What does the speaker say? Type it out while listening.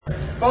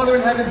Father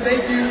in heaven,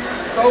 thank you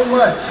so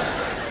much,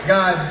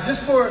 God,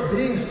 just for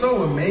being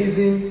so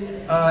amazing.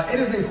 It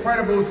is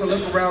incredible to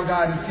look around,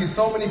 God, and see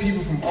so many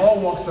people from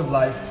all walks of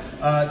life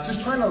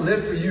just trying to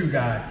live for you,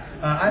 God.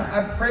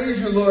 I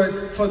praise you,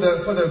 Lord, for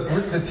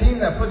the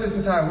team that put this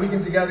entire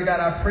weekend together,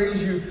 God. I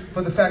praise you for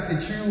the fact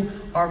that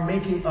you are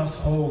making us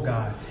whole,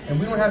 God. And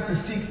we don't have to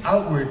seek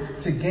outward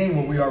to gain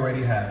what we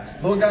already have.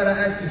 Lord God, I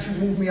ask that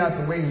you move me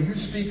out the way and you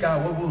speak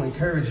out what will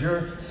encourage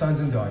your sons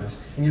and daughters.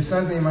 In your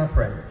son's name I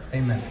pray.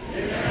 Amen.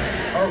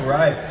 Amen. All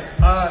right.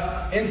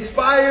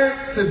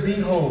 Inspired to be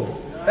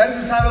whole. That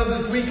is the title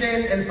of this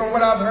weekend, and from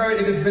what I've heard,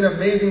 it has been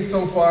amazing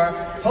so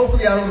far.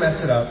 Hopefully I don't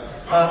mess it up.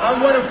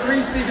 I'm one of 3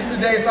 speakers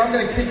today, so I'm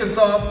going to kick us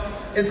off.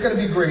 It's going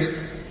to be great.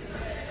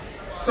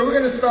 So we're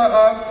going to start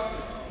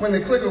off when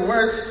the clicker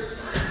works.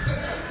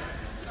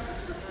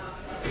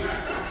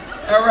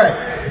 All right.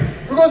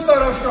 We're going to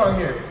start off strong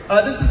here.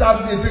 This is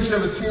obviously a picture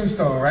of a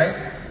tombstone,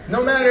 right? No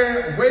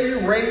matter where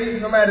you're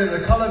raised, no matter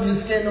the color of your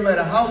skin, no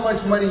matter how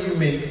much money you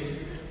make,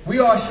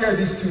 we all share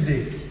these 2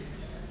 dates.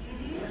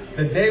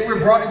 The day we're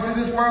brought into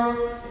this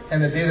world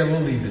and the day that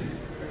we'll leave it.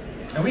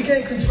 And we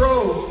can't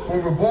control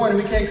when we're born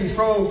and we can't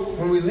control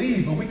when we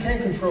leave, but we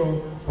can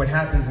control what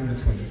happens in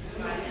between.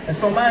 And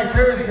so my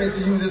encouragement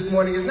to you this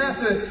morning is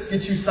not to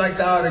get you psyched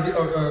out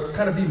or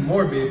kind of be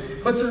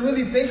morbid, but to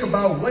really think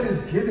about what is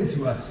given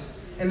to us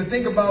and to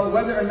think about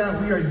whether or not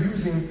we are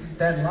using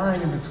that line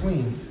in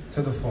between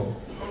to the full.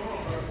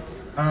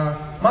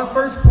 My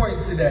first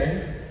point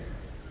today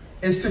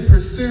is to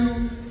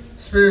pursue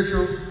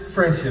spiritual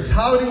friendships.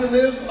 How do we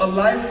live a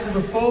life to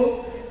the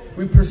full?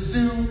 We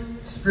pursue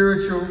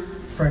spiritual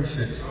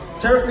friendships.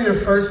 Turn with me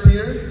to 1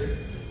 Peter.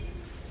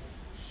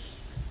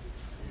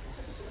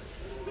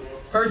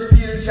 1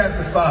 Peter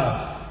chapter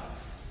 5.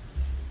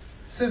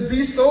 It says,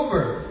 be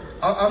sober.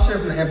 I'll share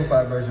from the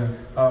Amplified version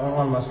on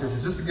one of my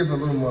scriptures, just to give a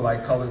little more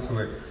color to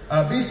it.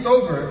 Be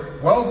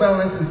sober,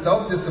 well-balanced, and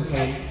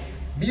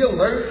self-disciplined. Be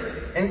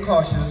alert and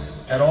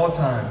cautious at all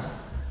times.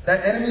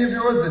 That enemy of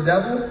yours, the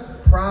devil,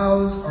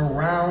 prowls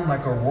around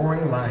like a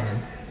roaring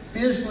lion,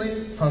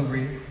 fiercely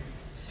hungry,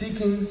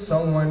 seeking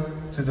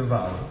someone to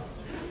devour.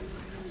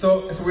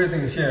 So it's a weird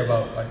thing to share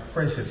about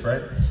friendships,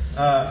 right?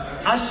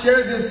 I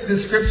share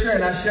this scripture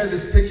and I share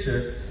this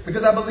picture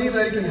because I believe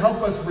that it can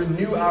help us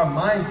renew our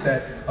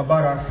mindset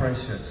about our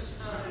friendships.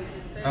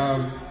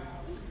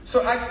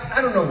 So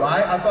I don't know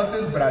why I thought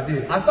this, but I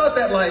did. I thought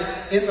that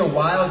in the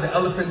wild, the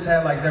elephants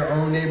had their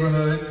own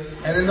neighborhood,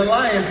 and then the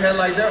lions had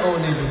their own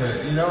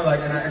neighborhood, and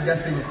I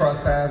guess they would cross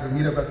paths and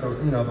meet up at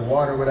the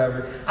water or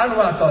whatever. I don't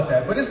know why I thought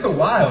that, but it's the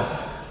wild.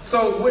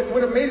 So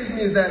what amazes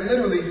me is that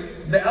literally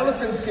the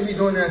elephants can be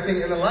doing their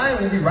thing and the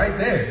lion will be right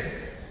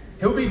there.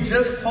 He'll be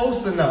just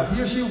close enough.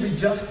 He or she will be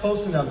just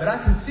close enough that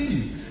I can see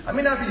you. I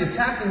may not be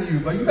attacking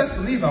you, but you best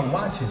believe I'm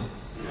watching.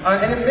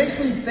 And it makes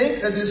me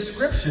think of this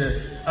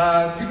scripture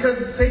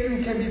because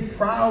Satan can be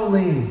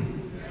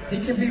prowling.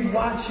 He can be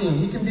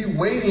watching. He can be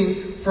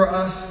waiting for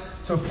us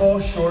to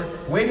fall short,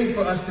 waiting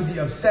for us to be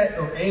upset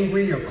or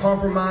angry or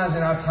compromised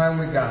in our time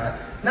with God.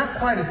 Not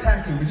quite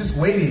attacking, but just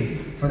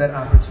waiting for that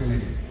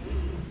opportunity.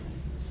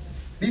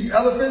 These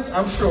elephants,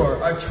 I'm sure,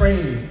 are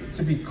trained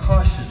to be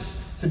cautious,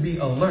 to be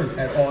alert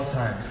at all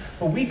times.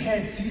 But we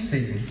can't see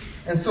Satan.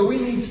 And so we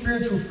need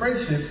spiritual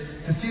friendships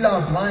to see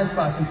our blind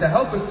spots and to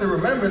help us to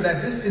remember that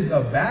this is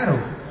a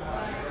battle.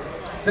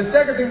 The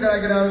second thing that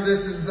I get out of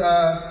this is,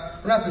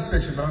 not this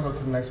picture, but I'll go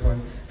to the next one.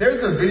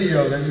 There's a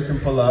video that you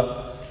can pull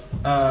up.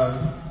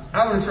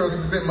 I wouldn't show it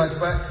because it's a bit much,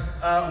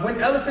 but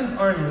when elephants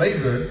are in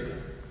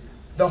labor,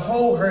 the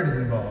whole herd is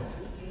involved.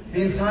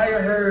 The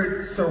entire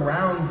herd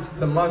surrounds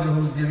the mother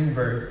who's giving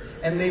birth,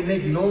 and they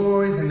make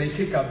noise and they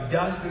kick up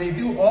dust and they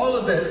do all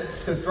of this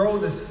to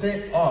throw the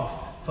scent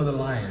off for the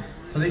lion,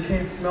 so they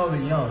can't smell the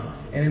young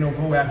and they don't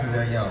go after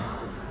their young.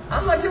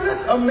 I'm like, yo,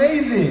 that's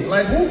amazing.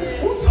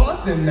 Who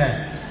taught them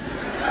that?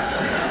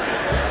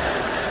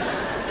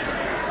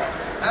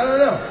 I don't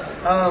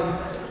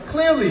know.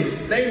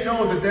 Clearly, they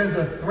know that there's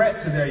a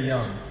threat to their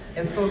young.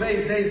 And so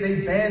they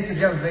band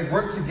together, they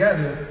work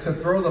together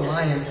to throw the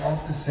lion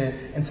off the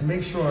scent and to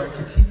make sure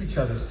to keep each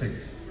other safe.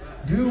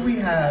 Do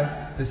we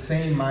have the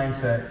same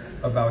mindset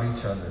about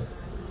each other?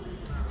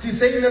 See,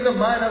 Satan doesn't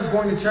mind us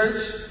going to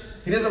church.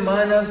 He doesn't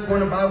mind us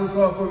going to Bible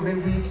talk for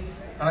midweek.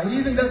 He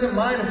even doesn't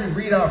mind if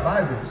we read our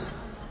Bibles.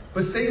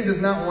 But Satan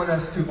does not want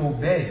us to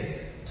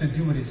obey, to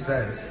do what it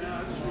says.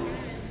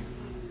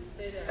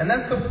 And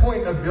that's the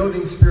point of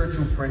building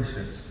spiritual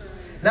friendships.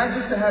 Not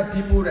just to have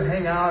people to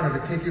hang out or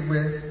to kick it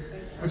with,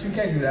 but you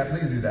can't do that.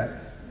 Please do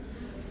that.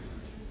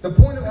 The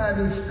point of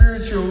having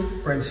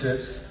spiritual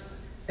friendships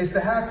is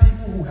to have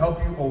people who help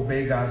you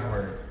obey God's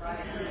word,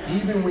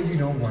 even when you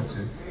don't want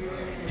to.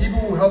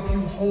 People who help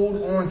you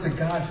hold on to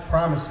God's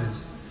promises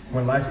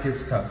when life gets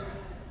tough.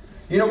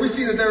 We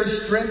see that there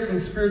is strength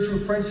in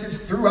spiritual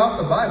friendships throughout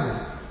the Bible.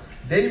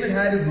 David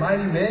had his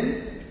mighty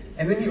men,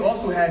 and then he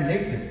also had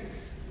Nathan.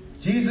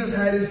 Jesus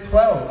had his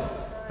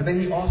 12, but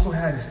then he also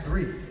had his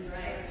 3.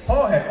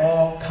 Paul had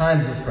all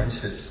kinds of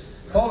friendships.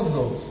 Paul's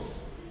goals.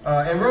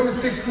 In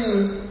Romans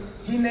 16,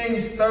 he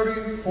names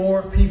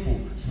 34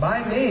 people.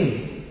 by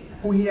name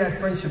who he had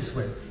friendships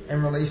with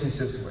and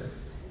relationships with.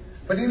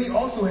 But then he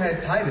also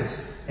had Titus,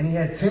 and he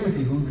had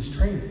Timothy, who he was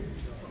training.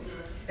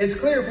 It's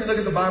clear if we look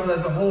at the Bible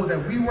as a whole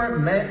that we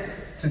weren't meant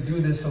to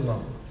do this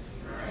alone.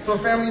 So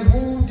family,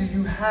 who do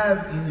you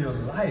have in your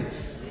life?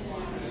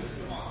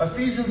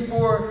 Ephesians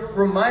 4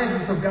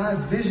 reminds us of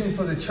God's vision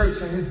for the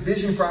church and his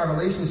vision for our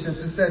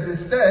relationships. It says,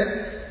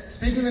 instead,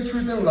 speaking the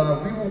truth in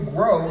love, we will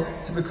grow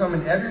to become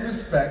in every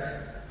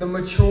respect the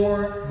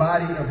mature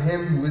body of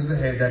him who is the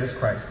head, that is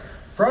Christ.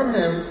 From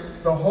him,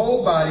 the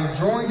whole body,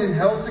 joined and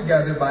held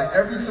together by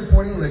every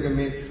supporting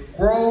ligament,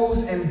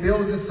 grows and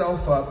builds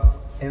itself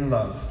up in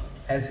love,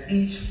 as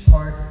each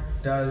part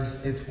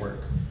does its work.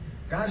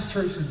 God's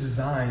church is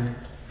designed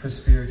for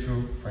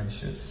spiritual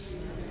friendships.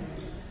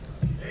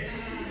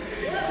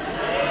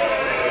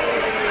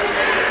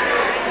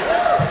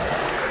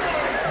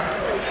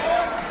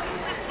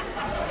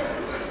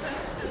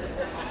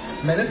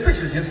 Man, this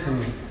picture gets to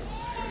me.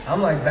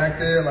 I'm like back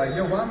there, like,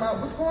 yo,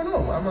 what's going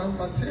on? Why am I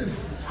my tears?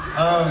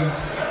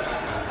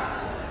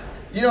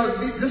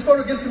 This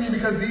photo gets to me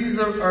because these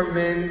are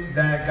men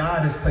that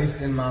God has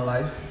placed in my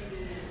life,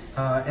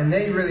 and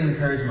they really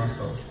encourage my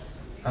soul.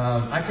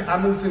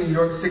 I moved to New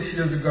York 6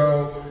 years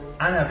ago.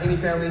 I didn't have any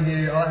family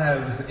here. All I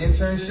had was an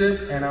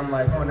internship, and I'm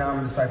like, oh, now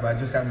I'm a disciple. I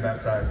just gotten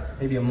baptized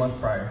maybe a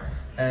month prior.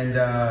 And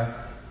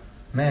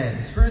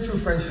man, spiritual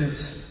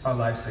friendships are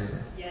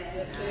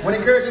life-saving. What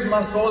encourages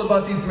my soul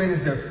about these men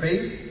is their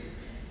faith,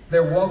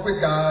 their walk with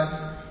God,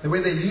 the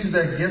way they use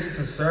their gifts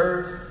to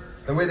serve,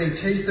 the way they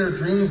chase their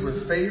dreams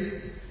with faith,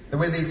 the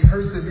way they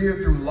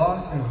persevere through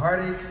loss and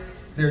heartache,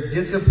 their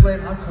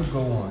discipline. I could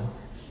go on.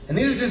 And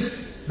these are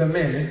just the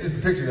men. It's just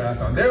the pictures that I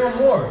found. There are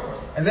more.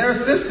 And there are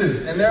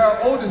sisters, and there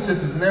are older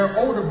sisters, and there are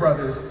older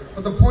brothers.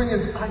 But the point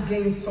is, I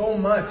gained so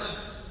much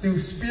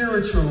through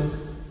spiritual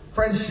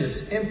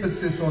friendships,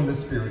 emphasis on the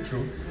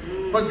spiritual.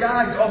 But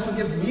God also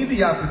gives me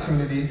the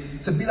opportunity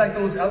to be like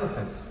those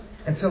elephants,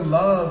 and to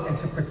love and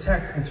to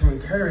protect and to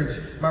encourage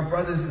my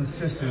brothers and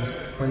sisters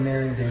when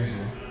they're in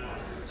danger.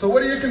 So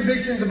what are your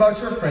convictions about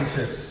your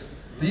friendships?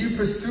 Do you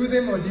pursue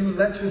them, or do you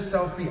let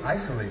yourself be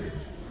isolated?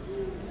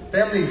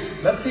 Family,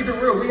 let's keep it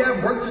real. We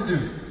have work to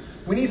do.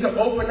 We need to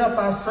open up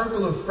our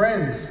circle of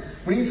friends.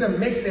 We need to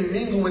mix and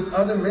mingle with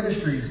other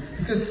ministries,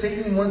 because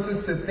Satan wants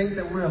us to think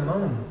that we're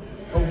alone,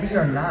 but we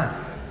are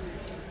not.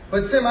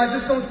 But Tim, I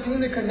just don't seem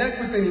to connect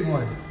with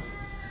anyone.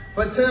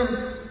 But Tim,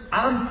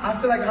 I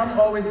feel like I'm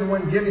always the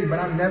one giving, but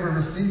I'm never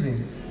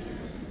receiving.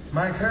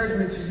 My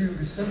encouragement to you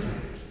is simple.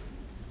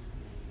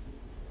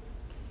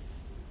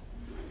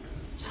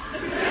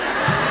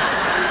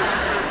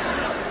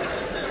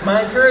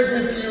 My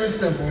encouragement to you is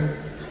simple.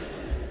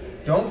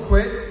 Don't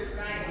quit.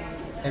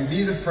 And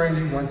be the friend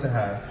you want to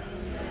have.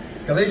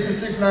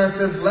 Galatians 6:9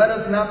 says, let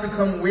us not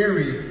become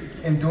weary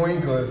in doing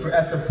good, for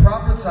at the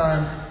proper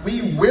time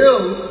we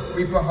will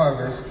reap a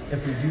harvest if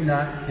we do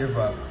not give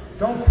up.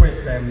 Don't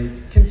quit,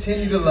 family.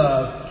 Continue to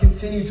love,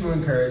 continue to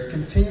encourage,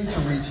 continue to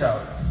reach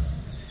out.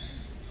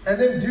 And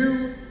then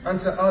do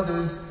unto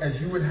others as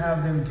you would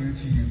have them do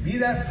to you. Be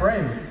that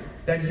friend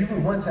that you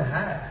would want to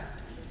have.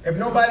 If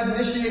nobody's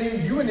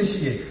initiating, you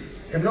initiate.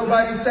 If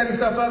nobody's setting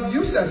stuff up,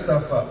 you set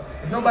stuff up.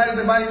 If nobody's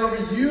inviting over,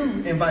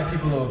 you invite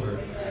people over.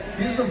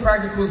 These are some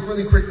practicals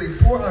really quickly.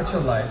 Pour out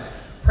your life.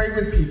 Pray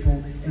with people.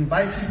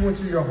 Invite people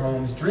into your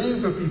homes. Dream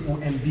for people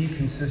and be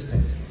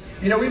consistent.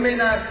 We may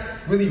not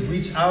really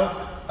reach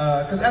out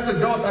because as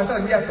adults, I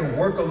feel like we have to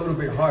work a little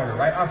bit harder,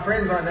 right? Our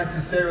friends aren't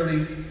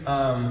necessarily,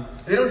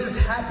 they don't just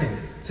happen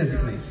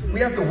typically.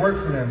 We have to work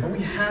for them, but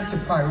we have to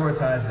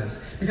prioritize this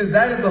because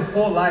that is the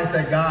full life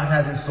that God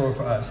has in store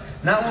for us.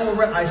 Not one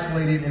where we're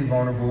isolated and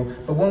vulnerable,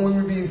 but one where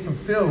we're being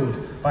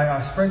fulfilled by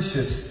our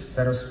friendships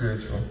that are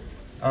spiritual.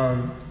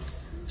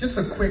 Just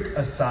a quick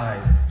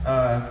aside.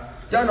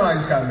 Y'all know I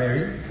just got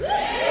married.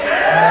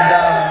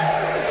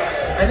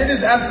 And it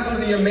is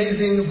absolutely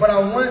amazing, but I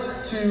want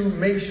to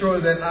make sure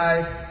that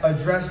I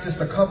address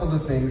just a couple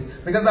of things,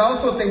 because I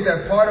also think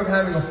that part of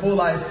having a full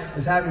life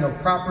is having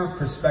a proper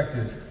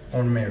perspective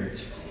on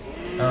marriage.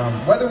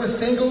 Whether we're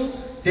single,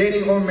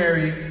 dating, or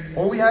married,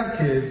 or we have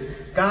kids,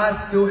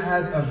 God still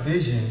has a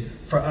vision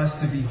for us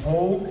to be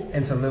whole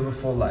and to live a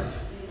full life.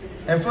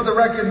 And for the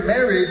record,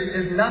 marriage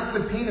is not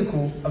the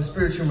pinnacle of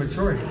spiritual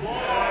maturity.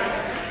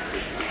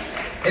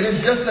 It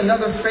is just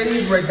another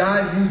phase where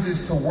God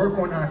uses to work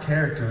on our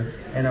character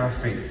and our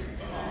faith.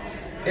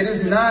 It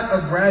is not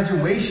a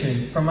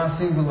graduation from our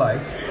single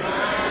life.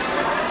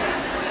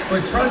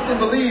 But trust and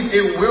believe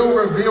it will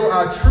reveal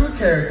our true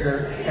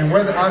character and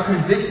whether our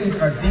convictions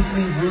are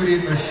deeply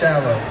rooted or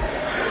shallow.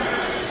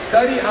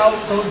 Study out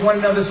those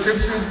one another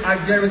scriptures. I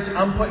guarantee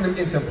I'm putting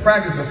them into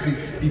practice. Let's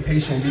be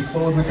patient, be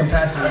clothed with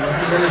compassion and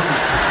humility.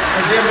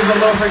 Forgive as the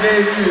Lord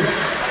forgave you.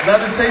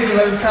 Love is patient,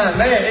 love is kind.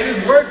 Man, it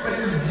is work, but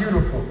it is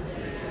beautiful.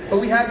 But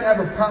we have to have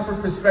a proper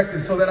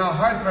perspective so that our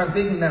hearts aren't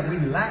thinking that we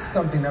lack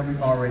something that we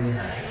already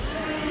have.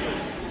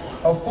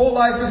 A full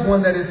life is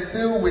one that is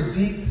filled with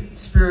deep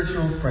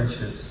spiritual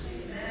friendships.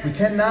 We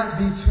cannot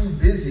be too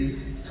busy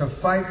to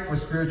fight for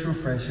spiritual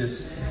friendships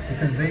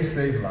because they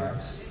save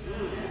lives.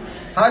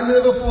 How do we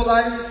live a full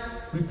life?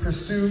 We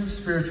pursue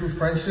spiritual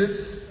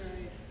friendships.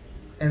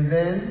 And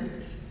then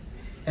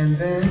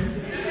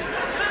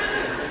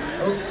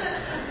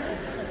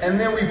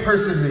we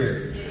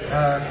persevere.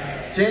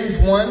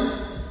 James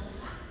 1,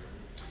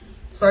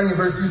 starting in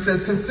verse 2,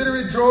 says, Consider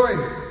it joy.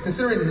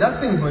 Consider it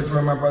nothing but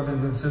joy, my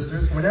brothers and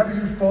sisters, whenever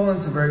you fall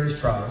into various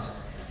trials.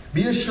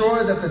 Be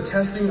assured that the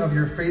testing of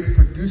your faith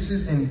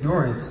produces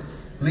endurance,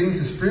 leading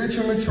to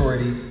spiritual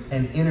maturity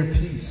and inner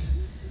peace.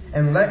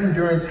 And let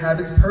endurance have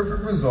its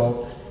perfect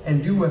result,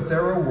 and do a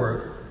thorough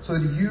work, so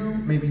that you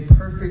may be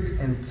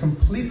perfect and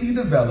completely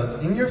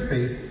developed in your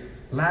faith,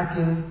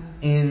 lacking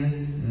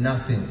in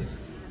nothing.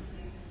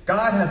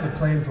 God has a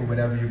plan for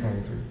whatever you're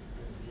going through.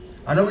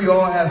 I know we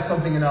all have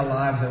something in our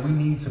lives that we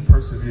need to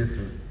persevere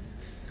through.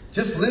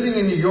 Just living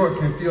in New York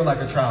can feel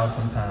like a trial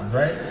sometimes,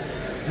 right?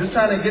 Just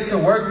trying to get to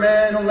work,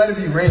 man, don't let it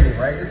be raining,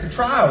 right? It's a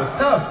trial, it's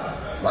tough.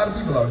 A lot of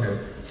people out here.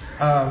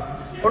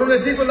 But on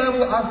a deeper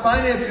level, our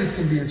finances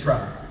can be a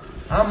trial.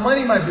 Our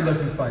money might be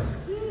looking funny.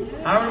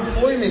 Our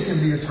employment can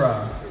be a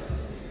trial.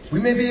 We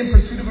may be in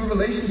pursuit of a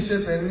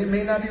relationship and it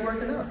may not be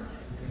working out.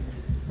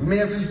 We may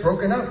have just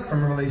broken up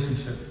from a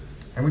relationship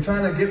and we're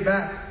trying to get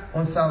back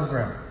on solid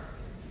ground.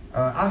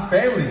 Our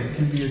family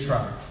can be a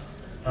trial.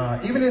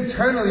 Even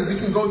internally, we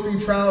can go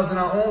through trials in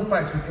our own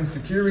fights with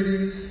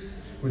insecurities,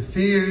 with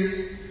fears,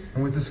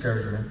 and with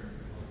discouragement.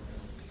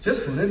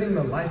 Just living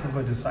the life of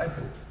a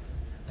disciple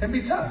can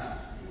be tough.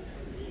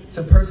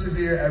 To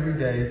persevere every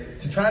day,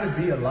 to try to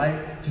be a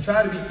light, to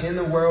try to be in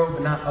the world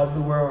but not of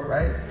the world,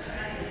 right?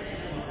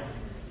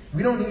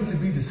 We don't need to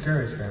be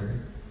discouraged, family,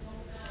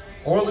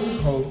 or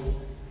lose hope,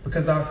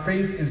 because our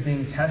faith is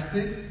being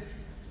tested,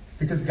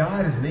 because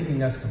God is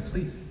making us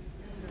complete.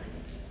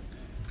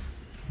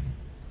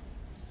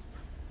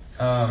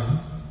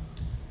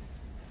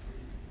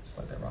 Just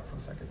let that rock for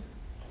a second.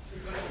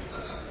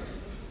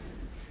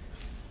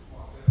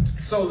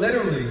 So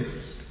literally,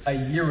 a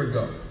year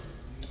ago,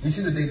 you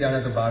see the date down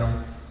at the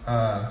bottom,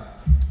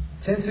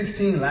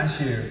 10/16 last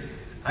year,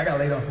 I got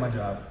laid off my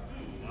job.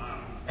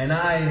 And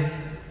I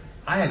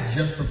had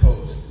just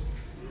proposed.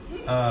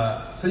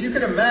 So you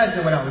can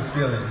imagine what I was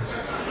feeling.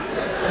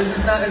 It's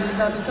just not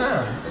the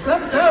time. It's not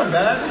the time,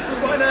 guys. This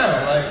is why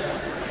now.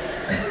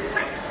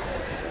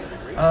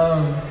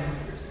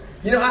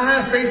 I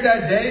had faith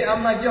that day.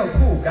 I'm like, yo,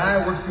 cool.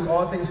 God works through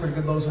all things for the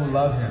good of those who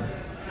love him.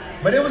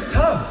 But it was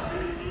tough.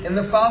 In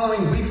the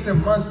following weeks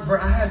and months, where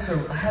I had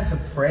to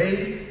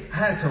pray, I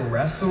had to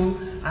wrestle,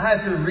 I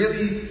had to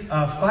really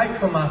fight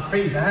for my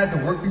faith. I had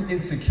to work through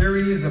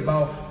insecurities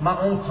about my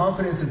own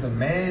confidence as a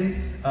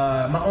man,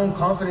 my own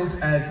confidence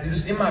as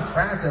just in my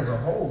craft as a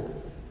whole.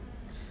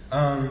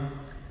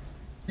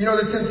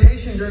 The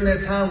temptation during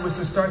that time was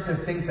to start to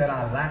think that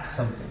I lacked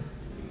something.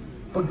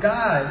 But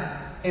God,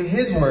 in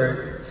his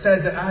word,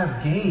 says that I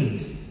have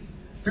gained.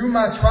 Through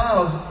my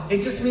trials,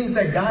 it just means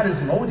that God is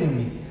molding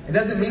me. It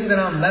doesn't mean that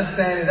I'm less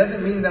than. It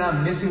doesn't mean that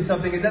I'm missing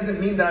something. It doesn't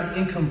mean that I'm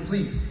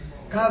incomplete.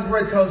 God's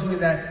word tells me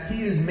that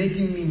he is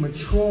making me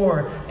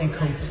mature and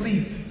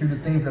complete through the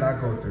things that I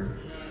go through.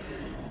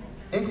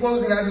 In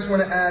closing, I just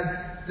want to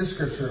add this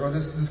scripture, or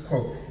this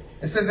quote.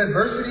 It says,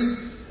 adversity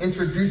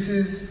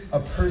introduces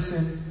a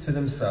person to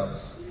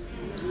themselves,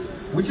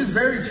 which is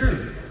very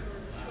true.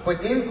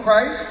 But in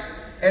Christ,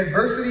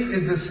 adversity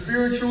is the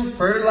spiritual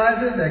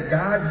fertilizer that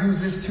God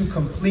uses to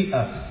complete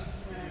us.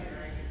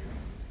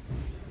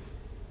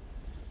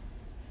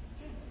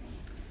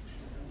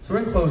 So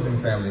in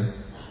closing, family,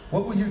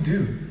 what will you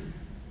do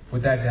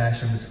with that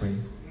dash in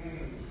between?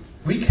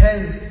 We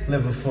can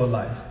live a full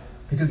life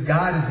because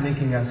God is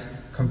making us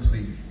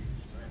complete.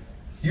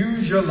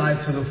 Use your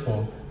life to the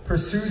full.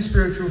 Pursue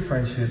spiritual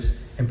friendships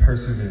and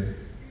persevere.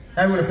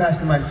 I'm going to pass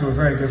the mic to a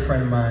very good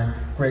friend of mine,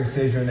 Greg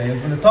Sejourné,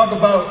 who's going to talk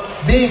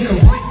about being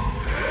complete.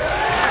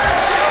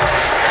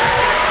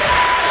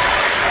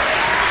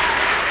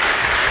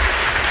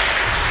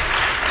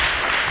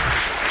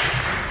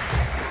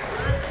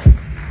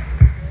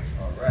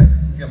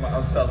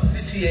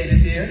 Situated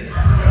here.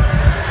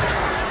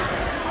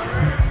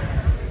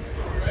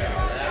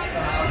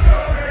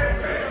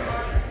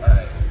 All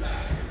right.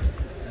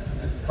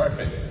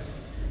 Perfect.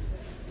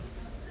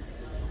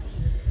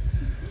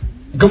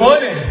 Good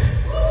morning.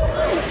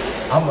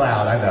 I'm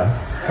loud, I know.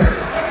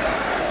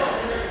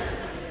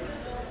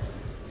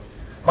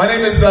 My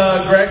name is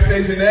Greg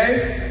Sejourné.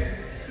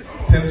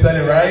 Tim said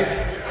it right.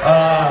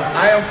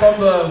 I am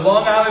from the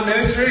Long Island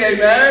Ministry.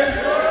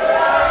 Amen.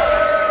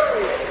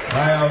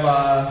 I am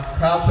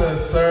proud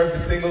to serve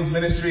the singles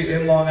ministry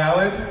in Long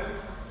Island.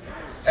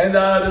 And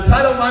the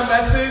title of my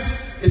message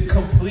is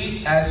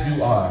Complete as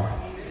You Are.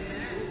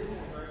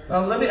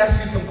 Now let me ask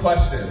you some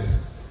questions.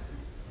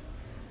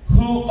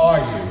 Who are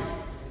you?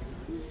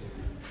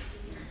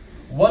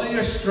 What are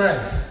your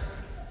strengths?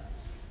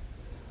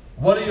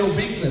 What are your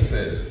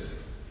weaknesses?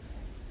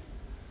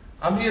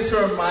 I'm here to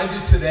remind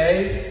you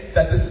today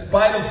that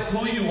despite of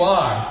who you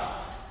are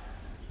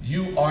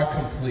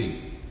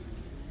complete.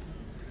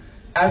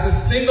 As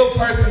a single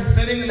person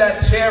sitting in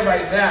that chair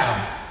right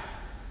now,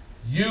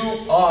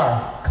 you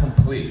are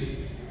complete.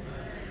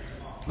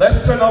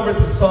 Let's turn over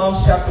to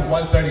Psalms chapter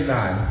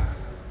 139.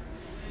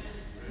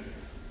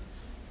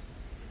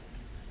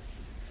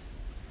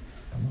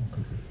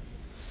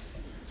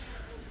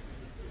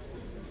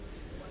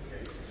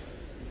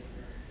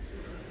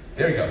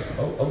 There we go.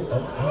 Oh.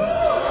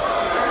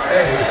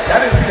 Hey, I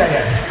didn't see that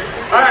yet.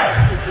 All right.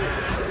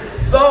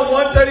 Psalm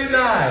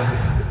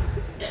 139.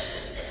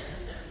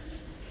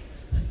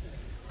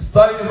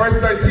 Starting in verse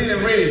 13,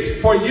 it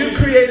reads, "For you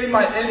created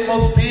my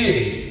inmost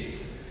being.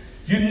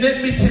 You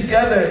knit me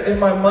together in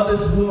my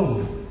mother's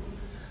womb.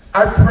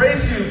 I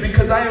praise you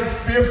because I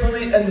am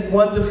fearfully and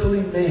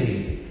wonderfully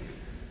made.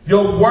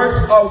 Your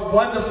works are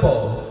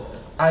wonderful.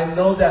 I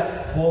know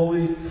that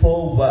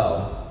full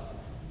well."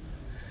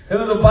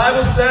 And the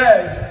Bible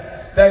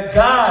says that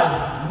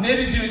God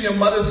knitted you in your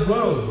mother's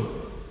womb.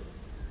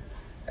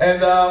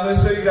 And I'm going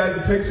to show you guys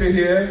a picture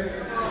here.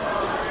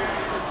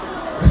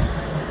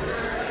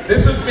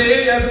 This was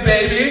me as a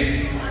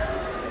baby.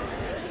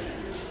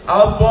 I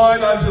was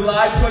born on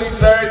July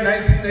 23rd,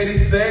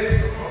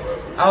 1986.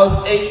 I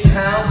was 8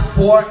 pounds,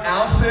 4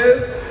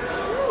 ounces.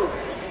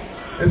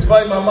 It's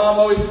funny, my mom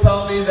always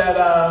told me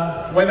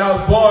that when I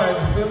was born,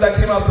 as soon as I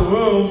came out the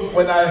womb,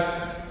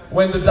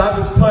 when the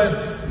doctors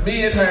put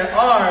me in her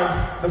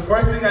arms, the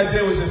first thing I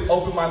did was just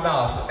open my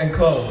mouth and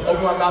close.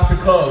 Open my mouth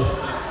and close.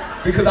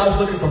 Because I was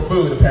looking for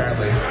food,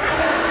 apparently.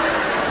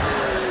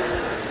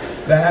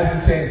 That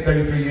hasn't changed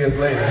 33 years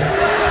later.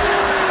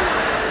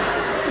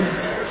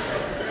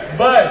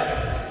 But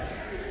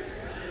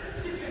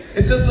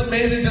it's just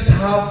amazing just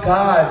how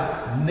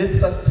God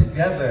knits us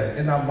together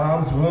in our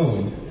mom's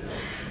womb.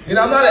 You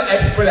know, I'm not an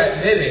expert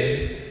at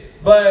knitting,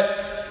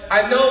 but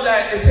I know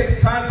that it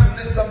takes time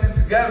to knit something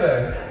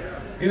together.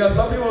 You know,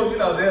 some people, you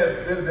know,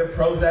 they're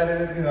pros at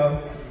it, you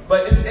know,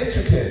 but it's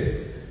intricate.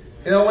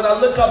 You know, when I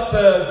look up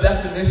the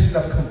definition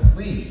of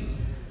complete,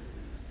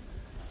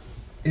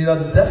 you know,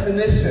 the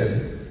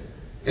definition,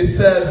 it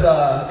says,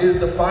 it is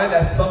defined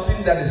as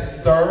something that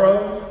is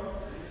thorough,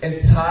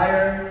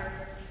 entire,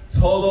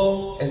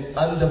 total, and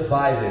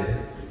undivided.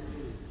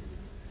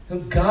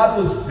 And God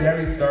was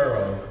very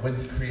thorough when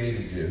He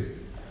created you.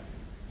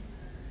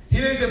 He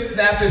didn't just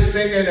snap His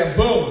finger and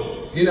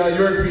boom, you know,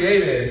 you were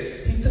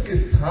created. He took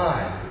His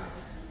time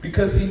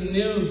because He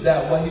knew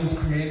that what He was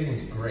creating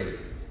was great.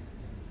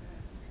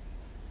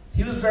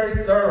 He was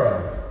very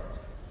thorough.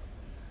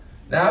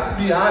 Now, I have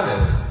to be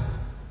honest.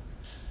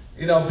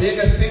 You know, being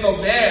a single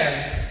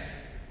man,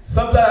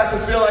 sometimes I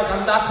can feel like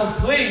I'm not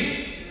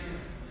complete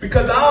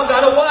because I don't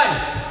got a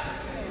wife.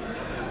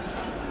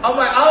 I'm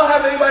like, I don't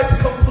have anybody to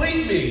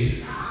complete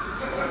me.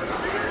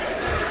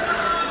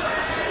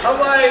 I'm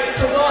like,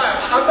 come on.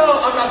 I know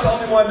I'm not the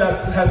only one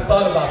that has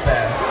thought about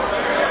that.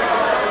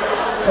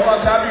 Come on,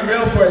 can I be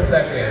real for a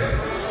second?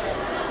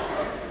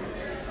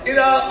 You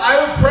know, I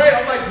would pray.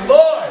 I'm like,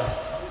 Lord,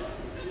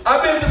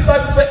 I've been a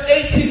disciple for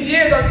 18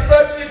 years. I've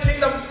served in your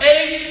kingdom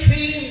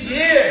 18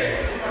 years.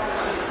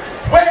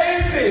 Where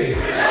is she?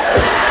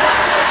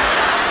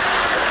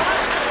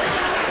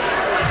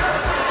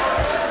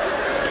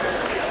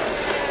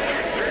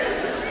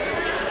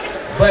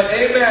 But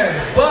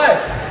amen. But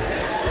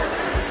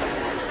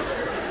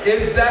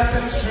is that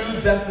the true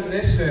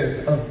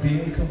definition of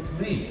being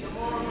complete?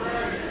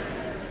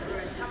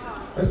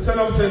 Let's turn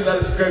over to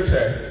another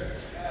scripture.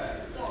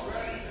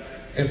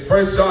 In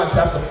 1 John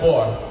chapter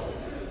 4.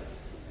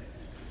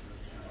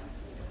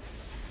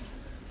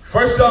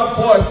 1 John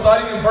 4,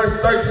 starting in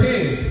verse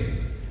 13.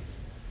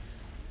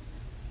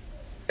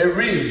 It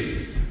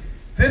reads,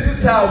 "This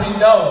is how we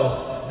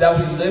know that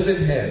we live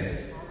in Him,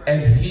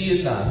 and He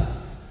in us.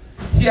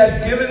 He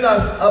has given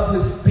us of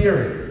His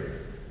Spirit,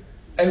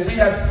 and we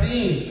have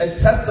seen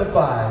and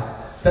testified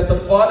that the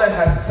Father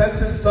has sent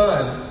His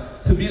Son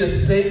to be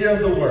the Savior of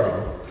the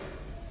world.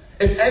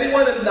 If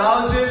anyone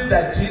acknowledges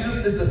that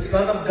Jesus is the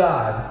Son of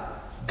God,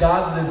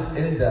 God lives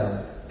in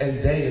them,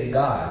 and they in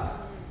God.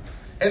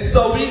 And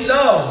so we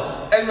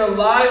know and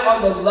rely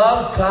on the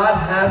love God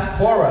has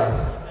for us.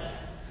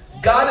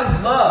 God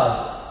is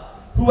love.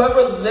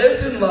 Whoever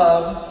lives in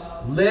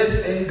love lives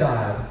in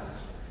God,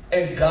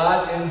 and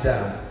God in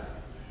them.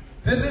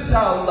 This is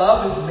how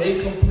love is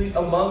made complete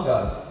among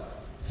us,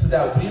 so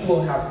that we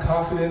will have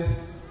confidence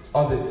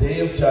on the day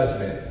of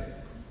judgment.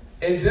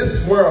 In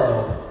this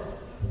world,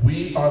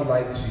 we are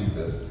like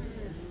Jesus.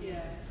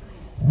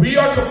 We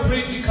are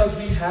complete because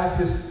we have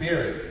His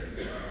Spirit.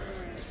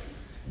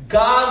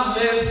 God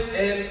lives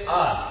in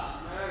us.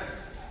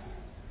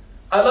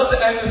 I love the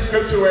end of the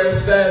scripture where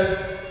it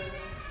says,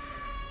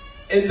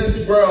 in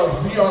this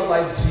world, we are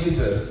like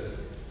Jesus.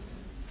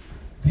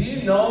 Do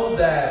you know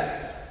that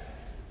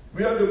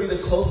we are going to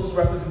be the closest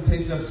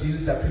representation of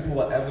Jesus that people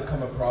will ever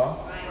come across?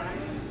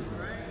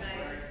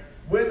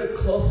 We're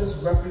the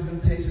closest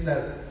representation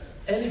that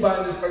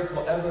anybody on this earth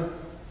will ever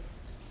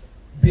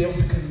be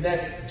able to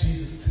connect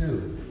Jesus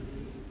to.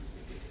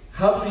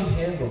 How do we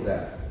handle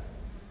that?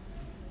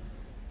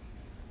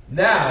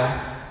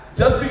 Now,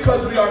 just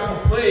because we are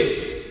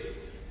complete,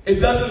 it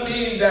doesn't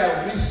mean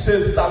that we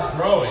should stop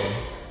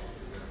growing.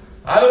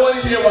 I don't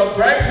want to hear, well,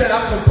 Greg said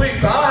I'm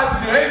complete, so I don't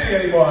have to do anything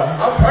anymore.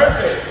 I'm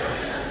perfect.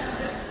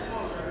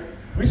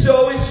 We should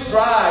always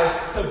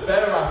strive to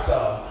better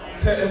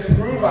ourselves, to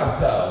improve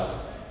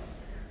ourselves.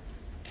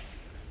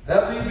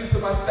 That leads me to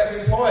my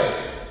second point.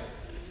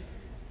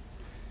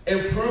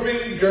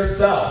 Improving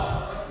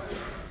yourself.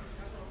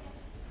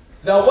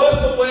 Now, what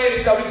are the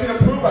ways that we can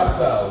improve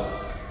ourselves?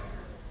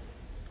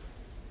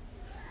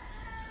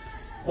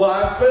 Well,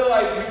 I feel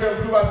like we can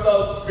improve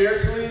ourselves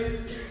spiritually,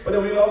 but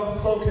then we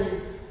also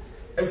can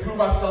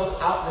improve ourselves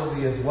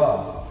outwardly as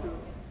well.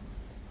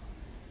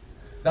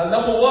 Now,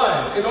 number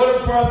one, in order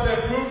for us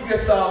to improve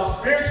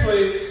yourself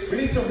spiritually, we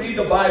need to read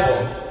the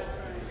Bible.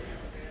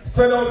 Let's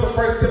turn over to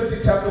 1 Timothy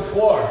chapter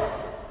 4.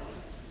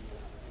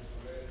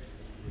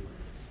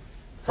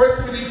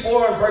 1 Timothy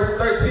 4 and verse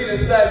 13,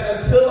 it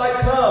says, "Until I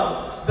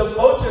come,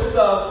 devote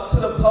yourself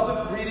to the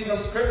public reading of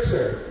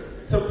Scripture,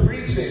 to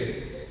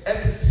preaching,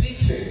 and to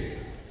teaching."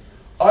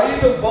 Are you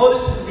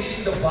devoted to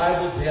reading the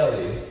Bible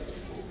daily?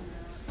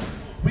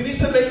 We need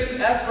to make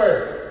an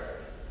effort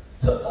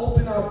to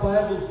open our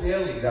Bible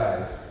daily,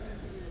 guys.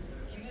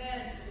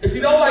 Amen. If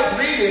you don't like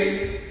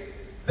reading,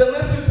 then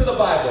listen to the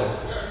Bible.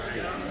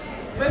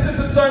 Listen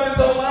to sermons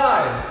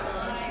online.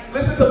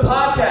 Listen to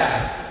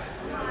podcasts.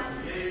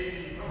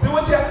 Do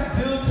what you have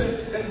to do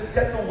to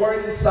get the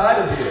word inside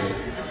of you.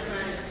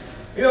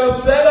 You know,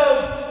 instead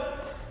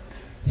of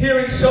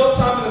hearing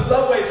Showtime in the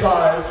subway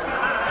cars,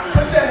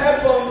 put your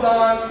headphones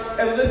on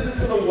and listen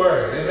to the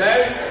word.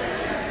 Amen?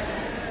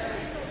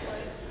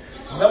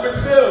 Number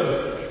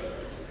two,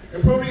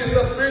 improving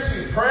yourself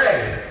spiritually,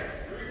 pray.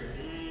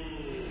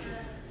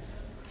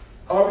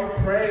 Are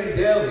we praying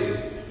daily?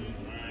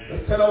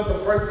 Let's turn over to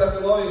 1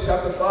 Thessalonians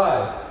chapter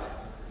 5.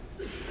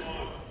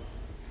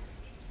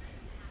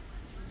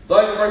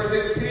 Starting in verse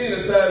 16,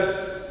 it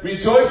says,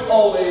 "Rejoice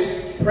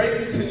always, pray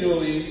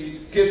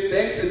continually, give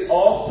thanks in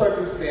all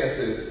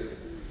circumstances,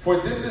 for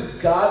this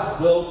is God's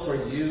will for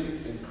you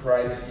in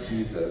Christ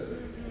Jesus."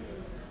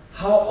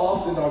 How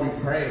often are we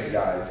praying,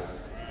 guys?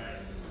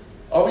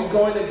 Are we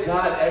going to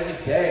God every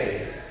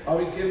day? Are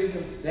we giving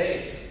Him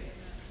thanks?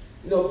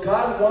 You know,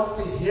 God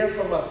wants to hear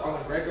from us on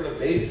a regular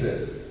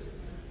basis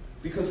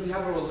because we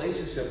have a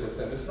relationship with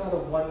Him. It's not a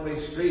one-way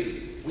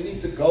street. We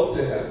need to go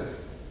to Him.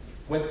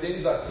 When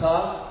things are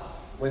tough,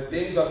 when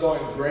things are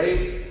going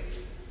great,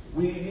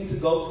 we need to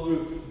go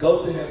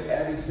to Him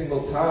every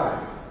single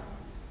time.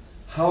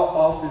 How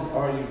often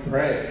are you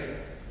praying?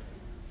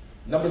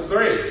 Number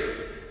three.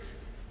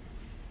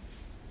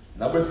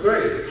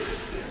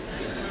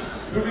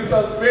 Prove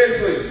yourself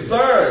spiritually.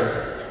 Serve.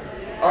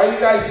 Are you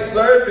guys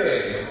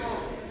serving?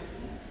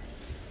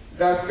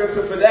 Got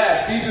scripture for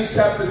that. Ephesians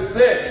chapter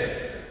 6.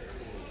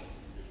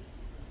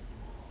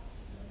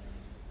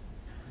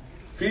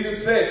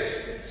 Ephesians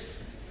 6.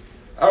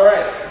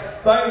 Alright.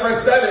 Starting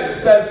verse 7.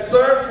 It says,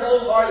 "Serve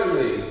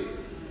wholeheartedly,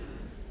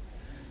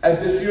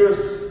 as if you're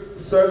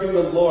serving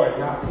the Lord,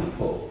 not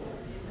people.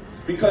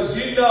 Because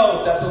you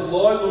know that the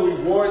Lord will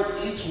reward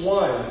each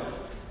one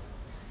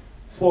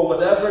for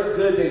whatever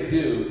good they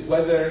do,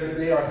 whether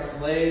they are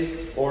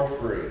slave or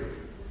free."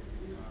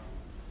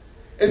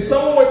 If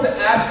someone were to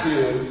ask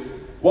you,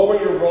 what were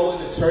your role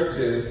in the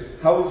churches,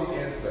 how would you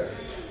answer?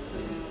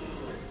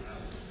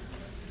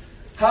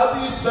 How do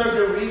you serve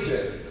your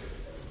region?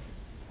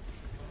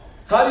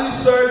 How do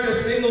you serve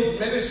your singles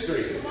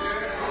ministry?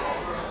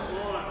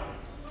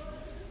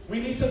 We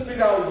need to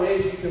figure out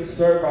ways we can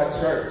serve our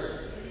church.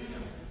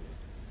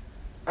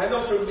 I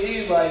know for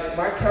me, like,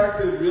 my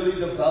character really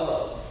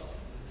develops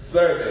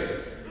serving.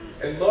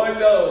 And Lord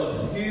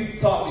knows, He's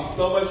taught me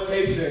so much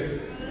patience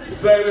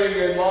serving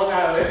in Long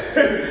Island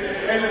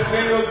in the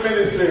singles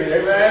ministry.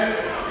 Amen?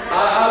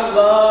 I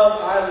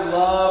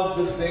love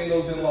the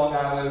singles in Long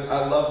Island.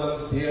 I love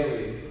them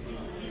dearly.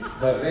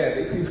 But man,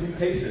 they teach me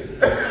patience.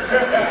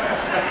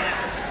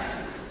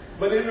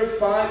 But they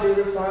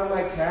refine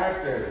my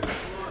character.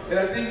 And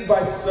I think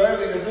by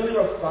serving, it really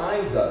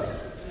refines us.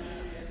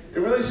 It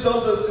really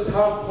shows us just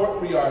how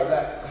important we are,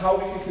 that how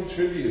we can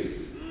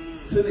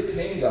contribute to the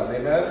kingdom.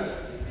 Amen?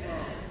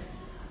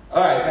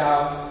 Alright,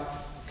 now,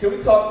 can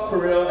we talk for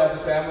real as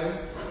a family?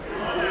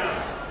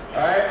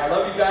 Alright, I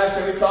love you guys.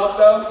 Can we talk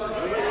though?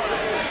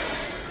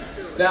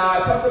 Now, I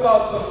talked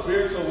about some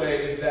spiritual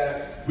ways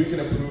that we can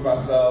improve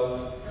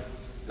ourselves.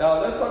 Now,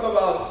 let's talk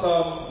about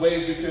some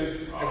ways we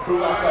could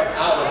improve ourselves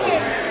outwardly.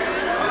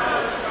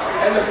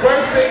 And the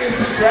first thing is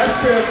to dress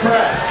to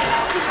impress.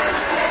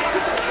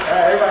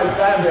 Alright, everybody's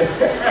laughing.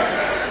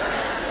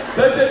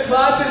 Does your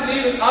closet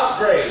need an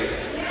upgrade?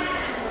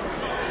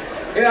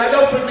 And I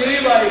know for me,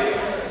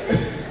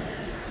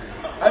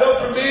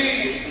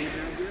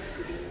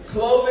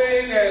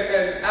 clothing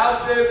and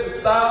outfits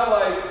and style,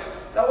 like,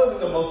 that wasn't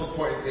the most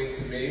important thing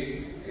to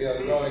me,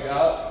 growing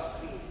up.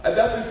 I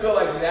definitely feel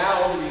like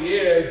now, over the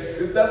years,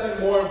 it's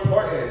definitely more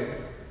important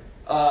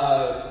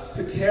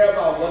to care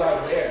about what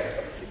I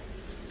wear.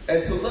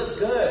 And to look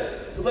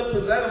good, to look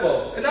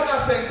presentable. And I'm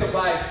not saying to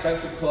buy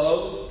expensive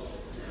clothes.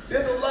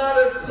 There's a lot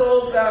of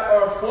clothes that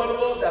are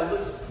affordable that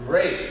looks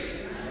great.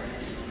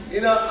 I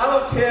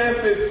don't care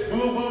if it's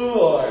Boo Boo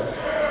or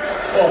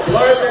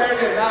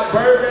Burberry and not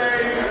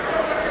Burberry.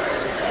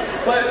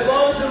 But as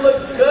long as it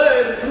looks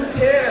good, who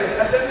cares?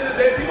 At the end of the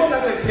day, people are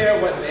not going to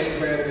care what name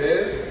brand it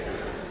is.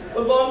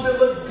 As long as it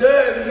looks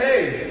good,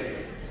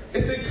 hey,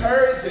 it's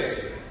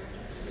encouraging.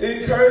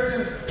 It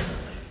encourages,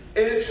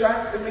 it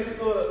attracts, it makes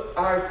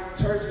our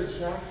church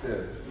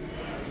attractive.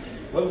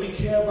 When we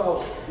care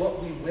about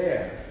what we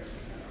wear.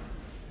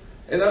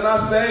 And I'm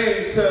not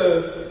saying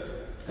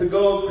to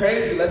go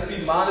crazy. Let's be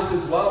modest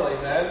as well,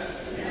 amen?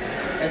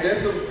 And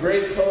there's some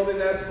great clothing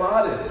that's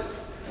modest.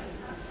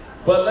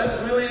 But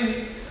let's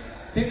really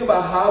think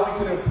about how we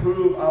can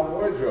improve our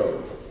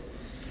wardrobe.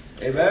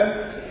 Amen?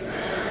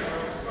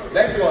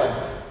 Next one.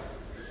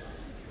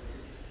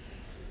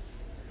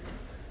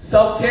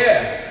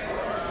 Self-care.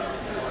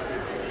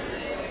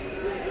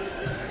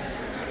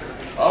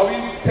 Are we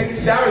taking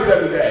showers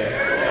every day?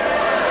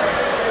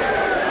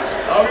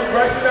 Are we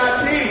brushing our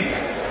teeth?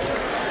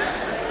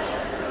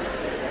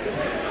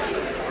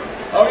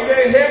 Are we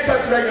getting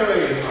haircuts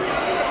regularly?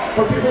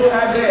 For people who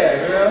have hair,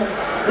 you know?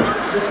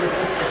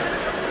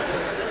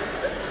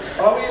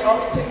 Are we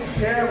taking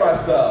care of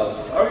ourselves?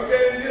 Are we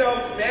getting,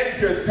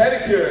 manicures,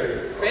 pedicures,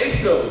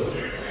 facials?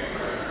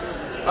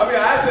 I mean,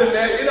 I have to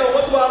admit,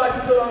 once in a while I like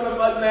to put on a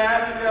mud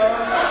mask,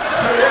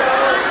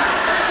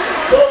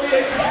 fully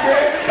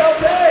experience, it's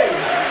okay.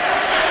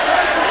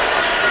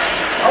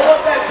 I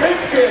want that good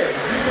skin.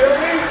 You feel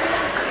me?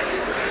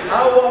 I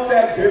want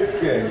that good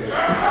skin.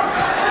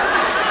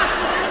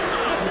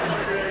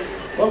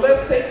 Well,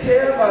 let's take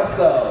care of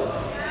ourselves.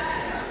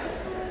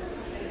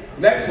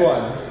 Next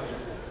one.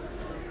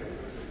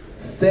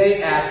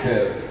 Stay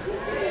active.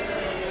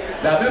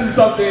 Now, this is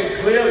something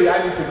clearly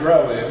I need to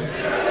grow in.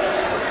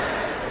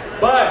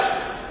 But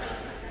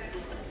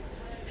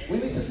we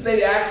need to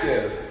stay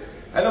active.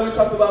 I know we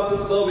talked about this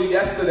a little bit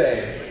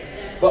yesterday,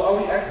 but are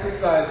we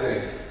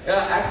exercising?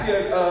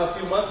 Actually, a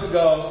few months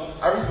ago,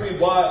 I recently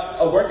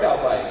bought a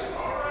workout bike.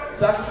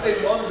 So I can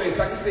stay motivated,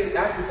 so I can stay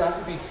active, so I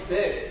can be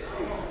fit.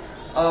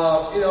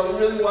 We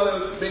really want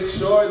to make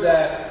sure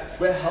that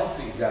we're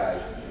healthy,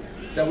 guys.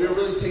 That we're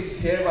really taking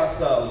care of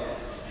ourselves.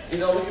 We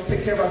can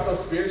take care of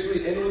ourselves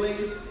spiritually,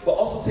 inwardly, but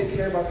also take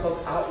care of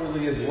ourselves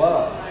outwardly as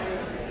well.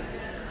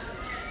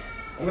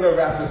 I'm going to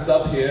wrap this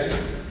up here,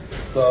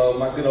 so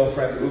my good old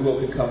friend Ugo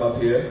can come up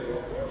here.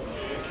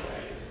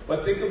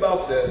 But think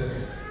about this.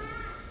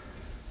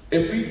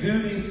 If we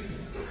do these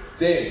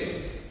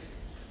things,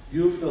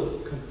 you'll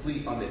feel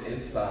complete on the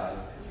inside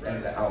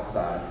and the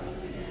outside.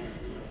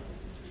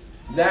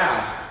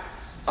 Now,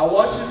 I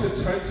want you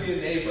to turn to your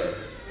neighbor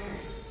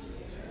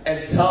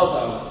and tell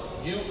them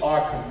you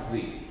are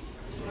complete.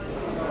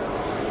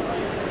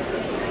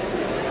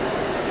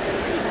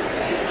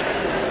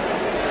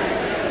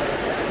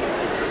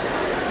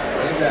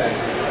 Amen.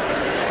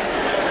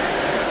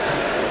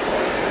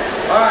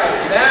 All right,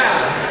 now.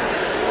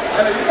 I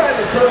know you guys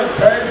are so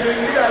encouraging.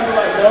 You guys are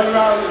like going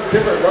around in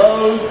different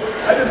rows.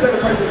 I just said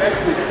the person next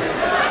to you.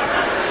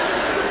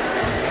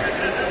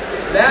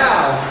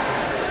 Now,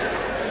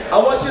 I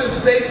want you to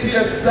say to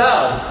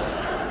yourself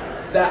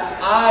that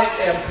I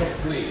am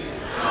complete.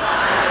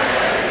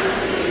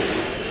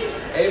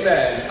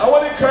 Amen. I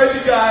want to encourage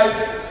you guys,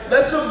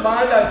 let's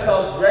remind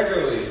ourselves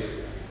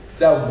regularly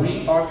that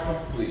we are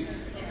complete.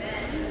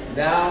 Amen.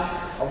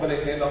 Now, I'm going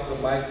to hand off the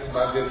mic to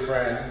my good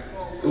friend,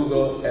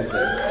 Ugo Eze.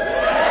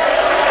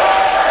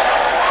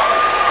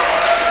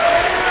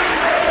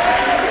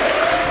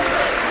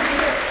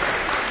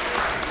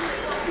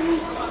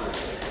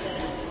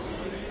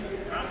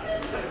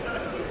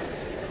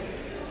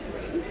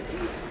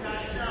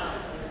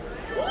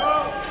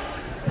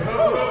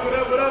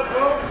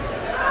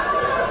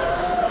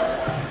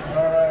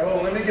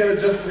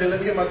 Let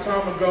me get my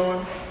timer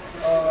going,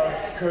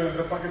 because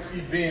if I can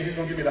see Bean, he's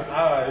gonna give me the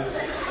eyes.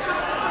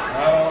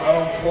 I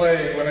don't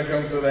play when it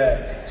comes to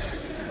that.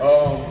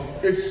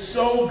 It's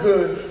so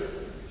good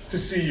to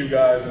see you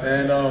guys,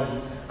 and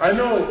I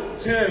know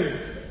Tim.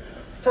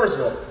 First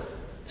of all,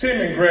 Tim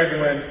and Greg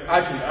went.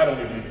 I don't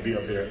even need to be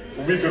up here.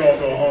 We could all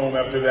go home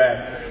after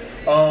that.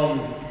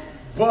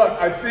 But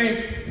I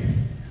think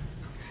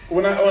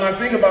when I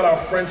think about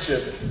our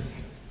friendship,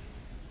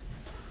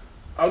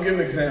 I'll give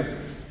an example.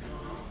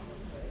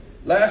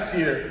 Last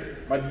year,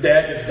 my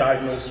dad gets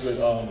diagnosed with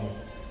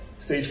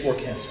stage 4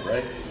 cancer,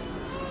 right?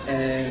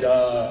 And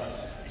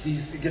he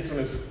gets on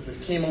this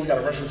chemo. We got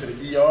to rush him to the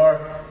ER.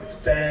 It's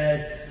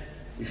bad.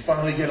 We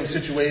finally get him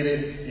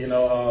situated, I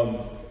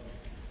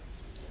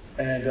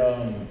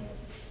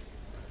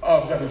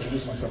forgot to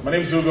introduce myself. My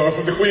name is Ugo. I'm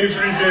from the Queens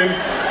region.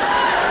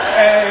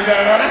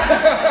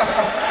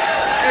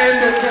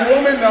 And the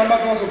woman that I'm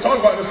about to also talk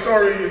about in the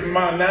story is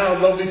my now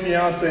lovely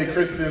fiance,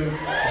 Kristen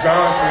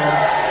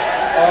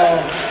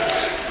Johnson.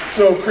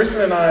 So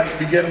Kristen and I,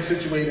 we get him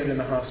situated in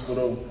the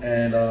hospital,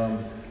 and I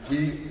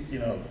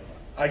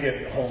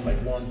get home like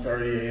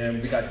 1:30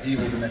 a.m. We got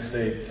Devo the next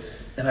day,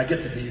 and I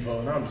get to Devo,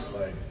 and I'm just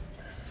like,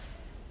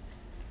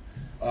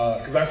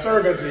 because I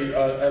serve as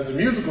a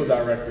musical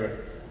director,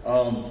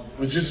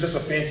 which is just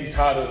a fancy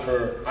title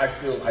for I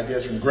Steal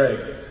Ideas from Greg,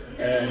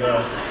 and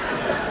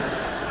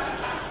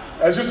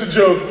that's just a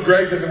joke.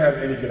 Greg doesn't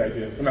have any good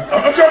ideas. No,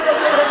 I'm joking.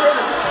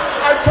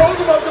 I I told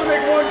him I was going to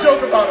make one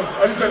joke about him.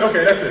 I just said,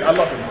 okay, that's it. I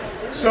love him.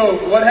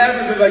 So what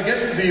happens is I get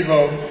to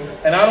Devo,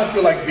 and I don't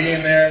feel like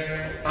being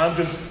there. I'm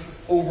just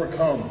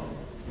overcome.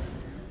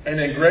 And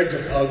then Greg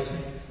just hugs me.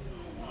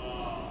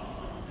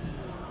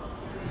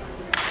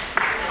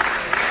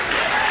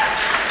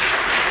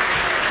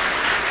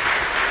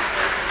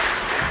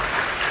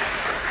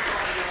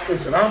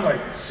 Listen, I'm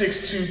like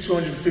 6'2",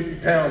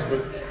 250 pounds,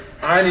 but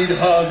I need a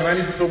hug and I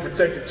need to feel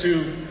protected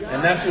too.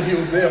 And that's what he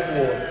was there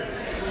for.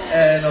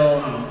 And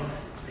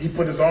he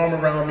put his arm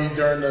around me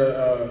during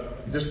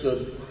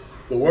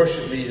the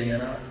worship meeting,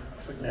 and I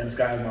was like, man, this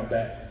guy has my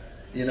back.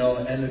 You know,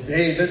 and the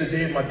day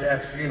of my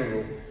dad's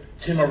funeral,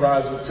 Tim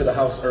arrives up to the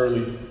house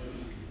early,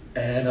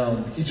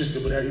 and he just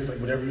said, whatever. He's like,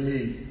 whatever you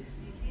need.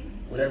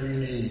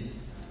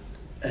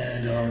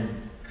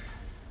 And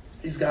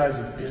these guys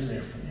have been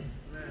there for me.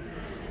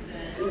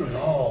 Through it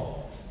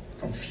all,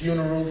 from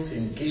funerals to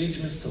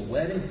engagements to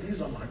weddings.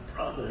 These are my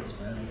brothers,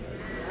 man.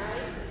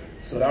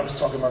 So I was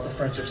talking about the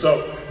friendship.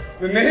 So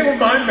the name of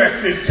my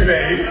message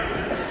today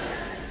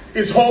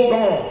is Hold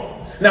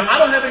On. Now, I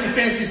don't have any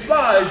fancy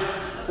slides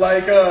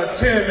like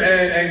Tim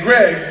and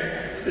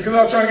Greg, because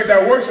I was trying to get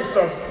that worship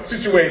stuff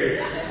situated.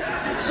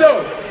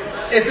 So,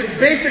 if it's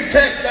basic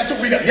text, that's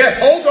what we got. Yes,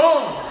 hold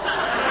on.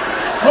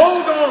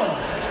 Hold on.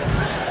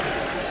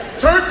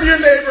 Turn to your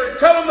neighbor,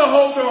 tell them to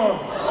hold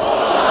on.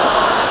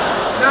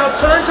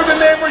 Now turn to the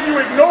neighbor you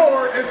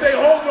ignored and say,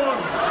 hold on.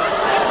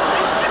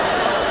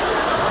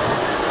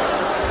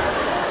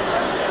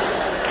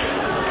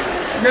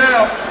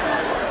 Now,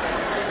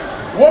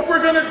 what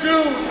we're going to do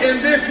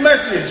in this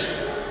message,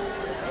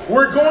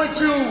 we're going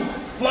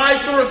to fly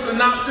through a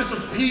synopsis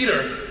of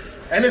Peter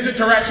and his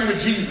interaction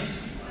with Jesus.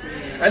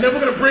 And then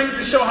we're going to bring it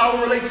to show how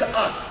it relates to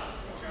us.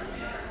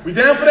 We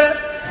down for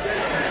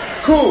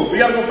that? Cool. We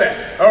got to go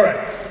fast. All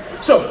right.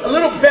 So, a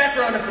little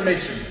background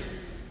information.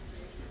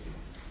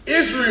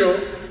 Israel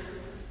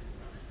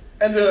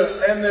and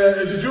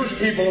the Jewish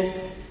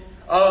people,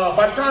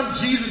 by the time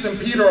Jesus and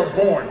Peter are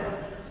born,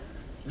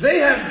 they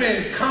have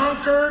been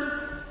conquered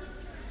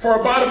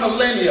for about a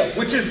millennia,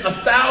 which is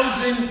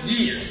 1,000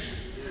 years,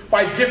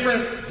 by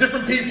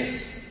different peoples.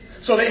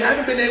 So they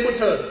haven't been able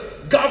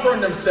to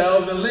govern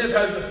themselves and live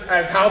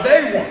as how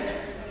they want.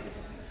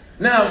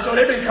 Now, so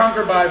they've been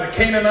conquered by the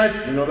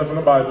Canaanites, you know that from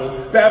the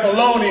Bible,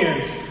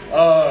 Babylonians,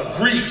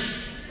 Greeks,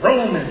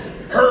 Romans,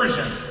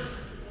 Persians.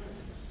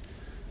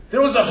 There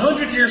was a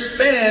 100-year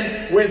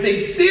span where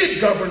they did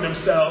govern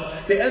themselves.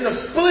 They end up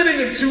splitting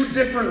in two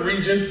different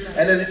regions,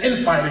 and then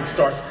infighting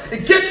starts.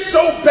 It gets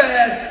so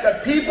bad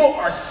that people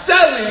are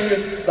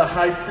selling the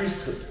high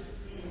priesthood.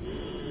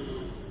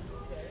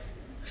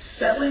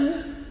 Selling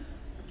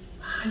the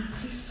high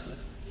priesthood.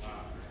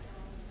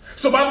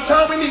 So by the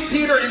time we meet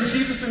Peter and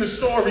Jesus in the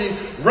story,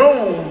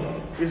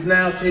 Rome is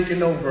now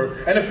taken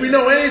over. And if we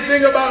know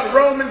anything about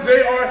Romans,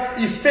 they are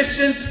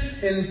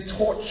efficient in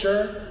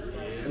torture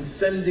and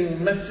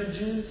sending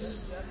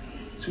messages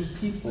to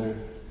people.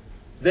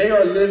 They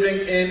are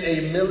living in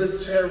a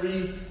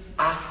military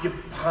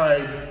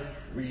occupied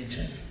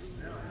region.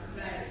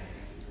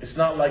 It's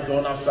not like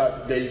going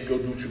outside today, you go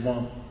do what you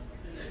want.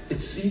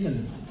 It's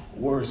even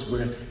worse,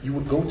 where you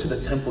would go to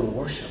the temple to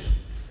worship,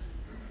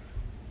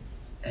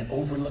 and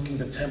overlooking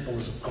the temple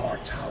is a guard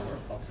tower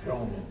of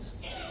Romans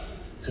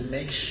to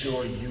make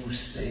sure you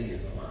stay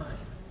in line.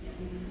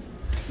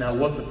 Now,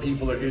 what the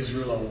people of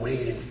Israel are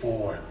waiting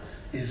for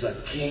is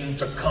a king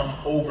to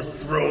come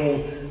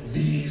overthrow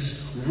these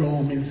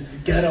Romans,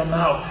 get them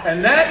out.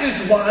 And that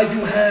is why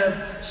you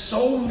have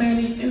so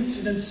many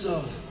incidents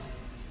of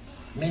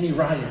many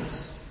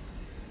riots.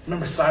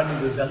 Remember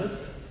Simon the Zealot?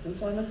 Is it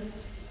Simon?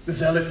 The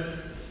Zealot.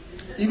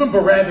 Even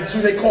Barabbas,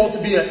 who they called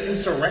to be an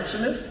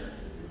insurrectionist.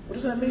 What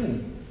does that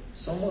mean?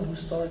 Someone who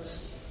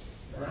starts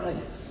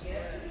riots.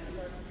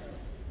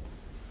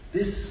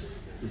 This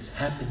is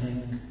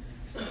happening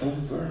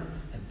over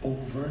and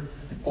over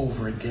and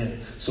over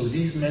again. So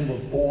these men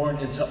were born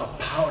into a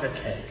powder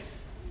keg.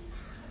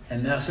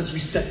 And now, since we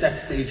set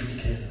that stage, we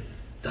can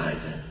dive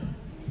in.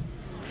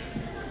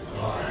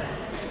 All right.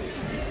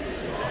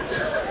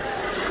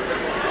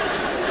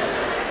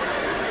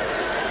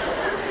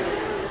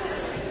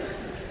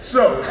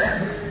 So,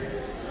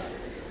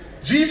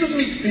 Jesus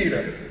meets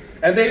Peter,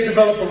 and they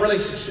develop a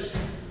relationship.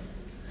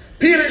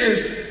 Peter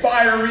is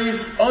fiery,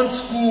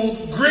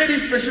 unschooled,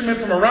 gritty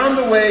fisherman from around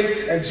the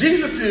way, and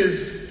Jesus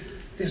is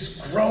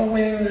this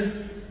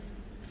growing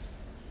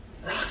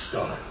rock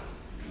star,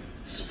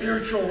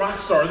 spiritual rock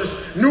star, this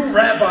new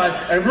rabbi,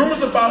 and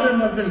rumors about him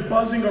have been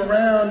buzzing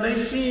around.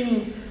 They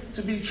seem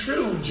to be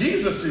true.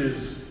 He's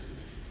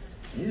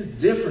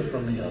different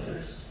from the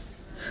others.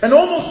 And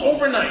almost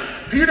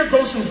overnight, Peter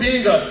goes from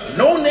being a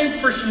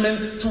no-name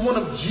fisherman to one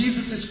of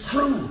Jesus'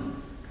 crew.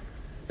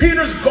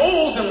 Peter's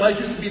goals in life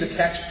used to be to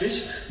catch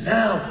fish.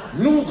 Now,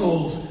 new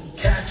goals,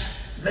 catch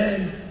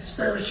men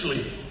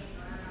spiritually.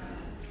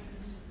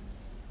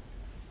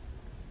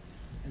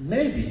 And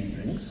maybe, he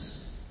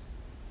thinks,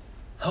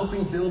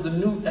 helping build a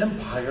new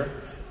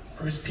empire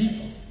for his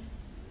people.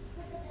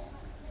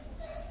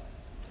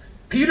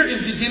 Peter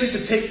is beginning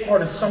to take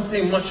part in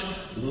something much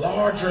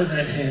larger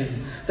than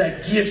him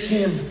that gives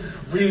him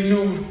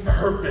renewed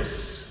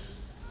purpose.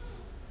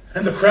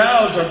 And the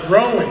crowds are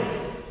growing.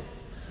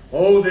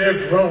 Oh,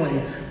 they're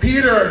growing.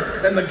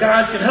 Peter and the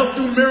guys can help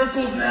do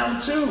miracles now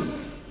too.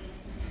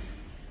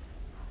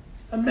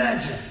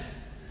 Imagine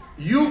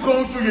you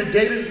going through your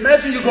day.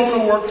 Imagine you going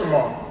to work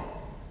tomorrow.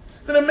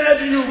 Then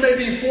imagine you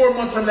maybe 4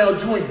 months from now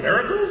doing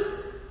miracles,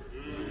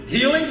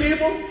 healing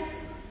people.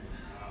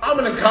 I'm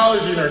an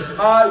oncology nurse.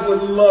 I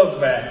would love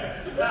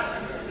that.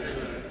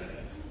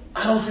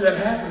 I don't see that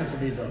happening for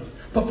me though.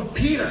 But for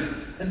Peter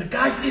and the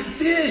guys, it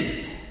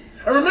did.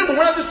 And remember,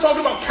 we're not just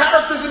talking about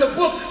characters in the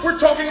book. We're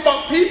talking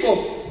about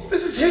people.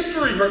 This is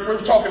history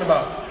we're talking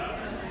about.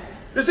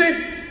 This ain't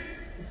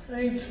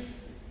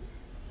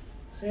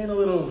a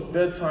little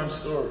bedtime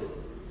story.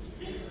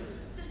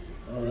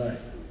 All right.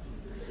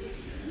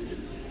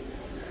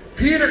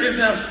 Peter is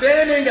now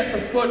standing at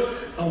the foot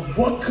of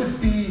what could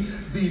be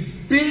the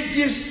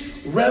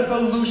biggest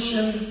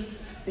revolution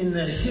in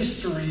the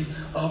history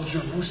of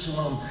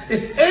Jerusalem.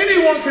 If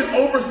anyone can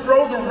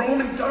overthrow the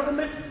Roman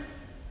government,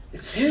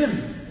 it's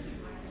him.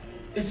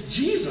 It's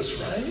Jesus,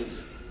 right?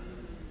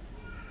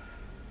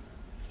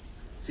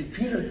 See,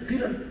 Peter,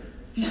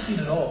 he's seen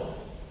it all.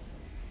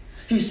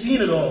 He's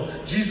seen it all.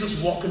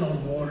 Jesus walking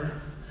on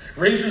water,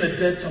 raising the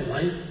dead to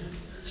life,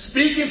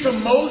 speaking to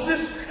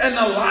Moses and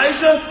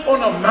Elijah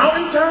on a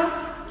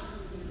mountaintop.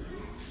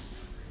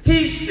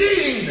 He's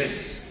seeing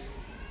this.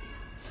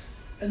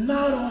 And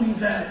not only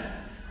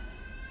that,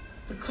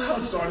 the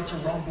clouds started to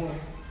rumble,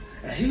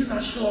 and he's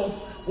not sure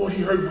what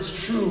he heard was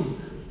true.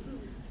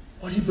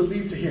 What he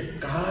believed to hear,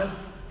 God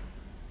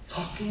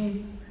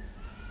talking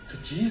to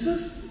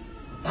Jesus?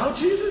 About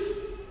Jesus?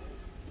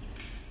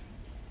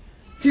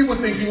 He would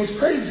think he was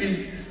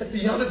crazy if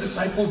the other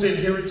disciples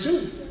didn't hear it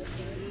too.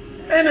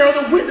 And there are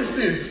other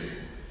witnesses.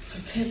 So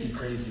it can't be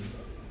crazy.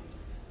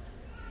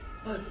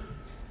 But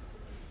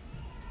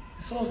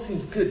this all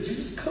seems good.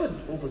 Jesus could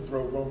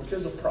overthrow Rome, but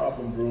there's a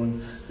problem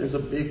brewing. There's a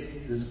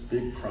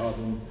big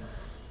problem.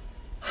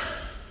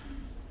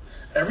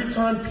 Every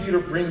time Peter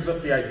brings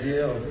up the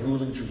idea of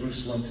ruling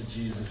Jerusalem to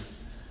Jesus,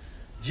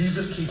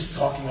 Jesus keeps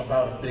talking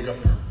about a bigger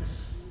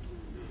purpose.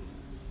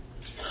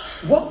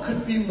 What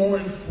could be more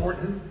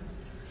important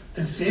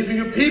than saving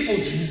your people,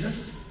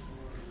 Jesus?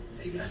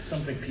 Maybe that's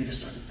something Peter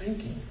started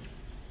thinking.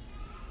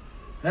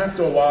 And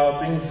after a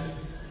while, things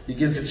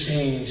begin to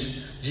change.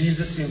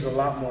 Jesus seems a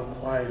lot more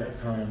quiet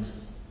at times.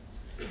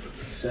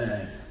 It's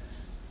sad.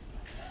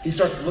 He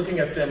starts looking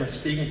at them and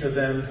speaking to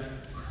them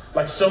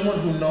like someone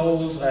who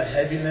knows a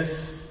heaviness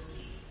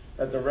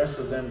that the rest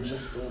of them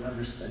just don't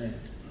understand.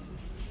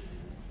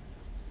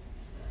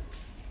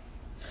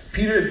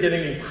 Peter is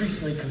getting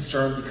increasingly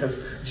concerned because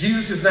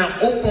Jesus is now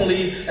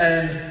openly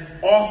and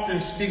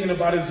often speaking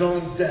about his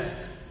own death.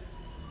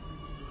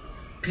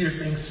 Peter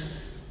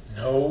thinks,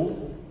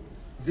 no,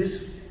 this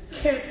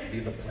can't be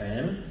the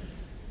plan.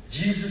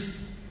 Jesus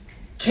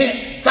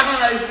can't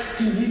die.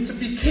 He needs to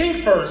be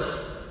king first.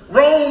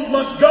 Rome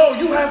must go.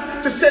 You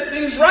have to set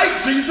things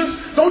right, Jesus.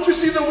 Don't you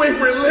see the way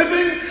we're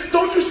living?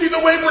 Don't you see the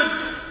way we're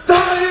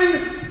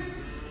dying?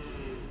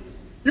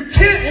 You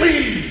can't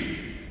leave.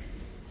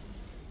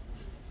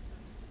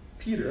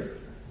 Peter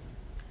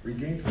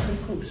regains his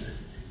composure.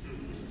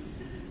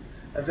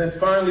 And then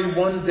finally,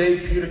 one day,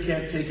 Peter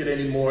can't take it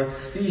anymore.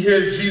 He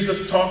hears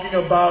Jesus talking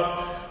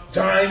about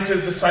dying to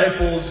his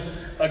disciples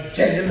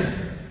again.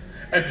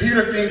 And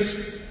Peter thinks,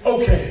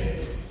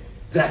 okay,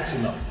 that's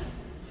enough.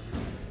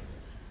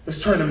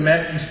 Let's turn to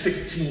Matthew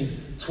 16,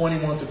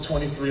 21 to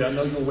 23. I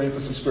know you're waiting for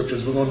some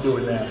scriptures. We're going to do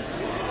it now.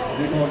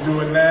 We're going to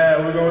do it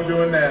now. We're going to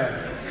do it now.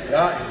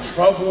 Y'all in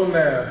trouble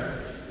now.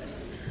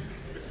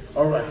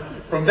 All right.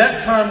 From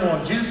that time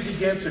on, Jesus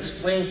began to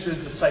explain to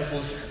his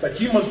disciples that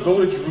he must go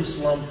to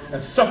Jerusalem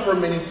and suffer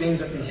many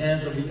things at the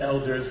hands of the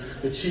elders,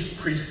 the chief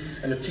priests,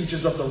 and the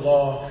teachers of the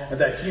law, and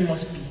that he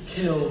must be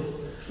killed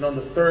and on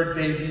the third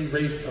day be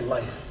raised to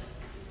life.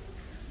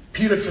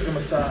 Peter took him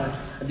aside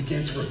and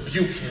began to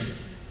rebuke him.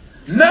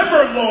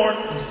 Never, Lord,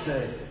 he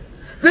said.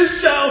 This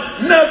shall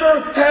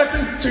never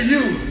happen to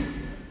you.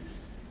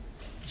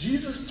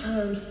 Jesus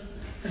turned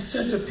and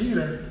said to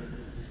Peter,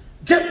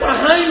 get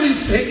behind me,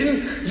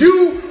 Satan.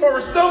 You are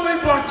a stumbling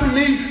block to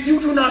me. You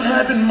do not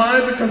have in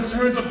mind the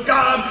concerns of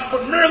God,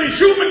 but merely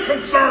human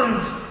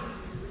concerns.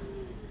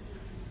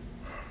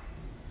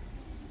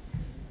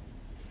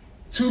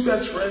 Two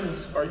best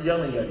friends are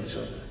yelling at each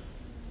other.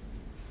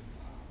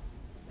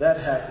 That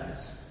happens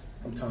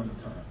from time to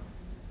time.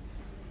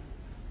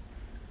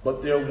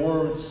 But their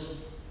words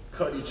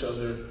cut each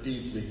other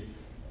deeply.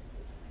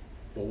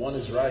 But one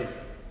is right,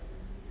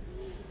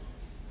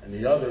 and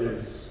the other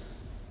is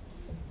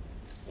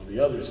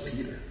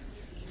Peter.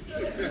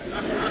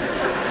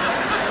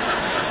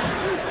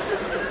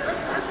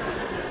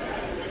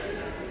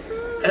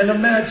 And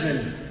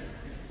imagine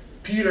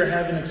Peter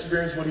having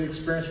experienced what he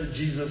experienced with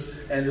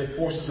Jesus and the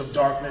forces of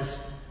darkness.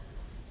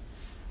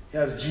 He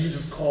has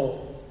Jesus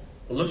called,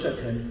 but looks at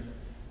him,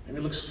 and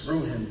he looks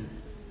through him.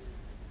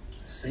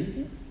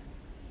 Satan?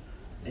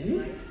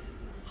 Me?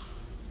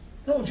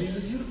 No,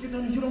 Jesus, you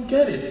don't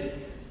get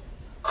it.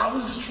 I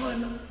was just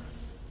trying to.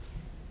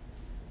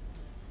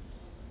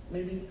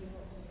 Maybe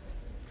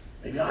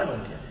I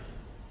don't get it.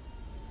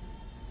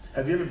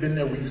 Have you ever been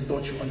there where you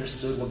thought you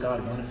understood what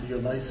God wanted for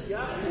your life?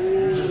 Yeah.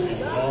 You just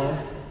get wrong.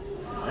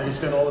 And you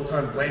spend all the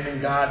time blaming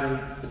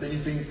God, but then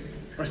you think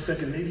for a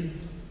second, maybe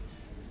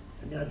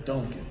I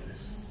don't get this.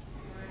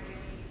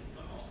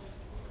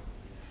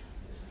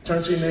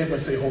 Turn to your neighbor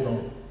and say, hold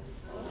on.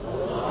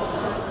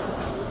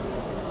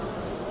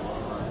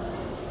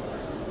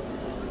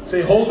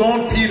 Say, hold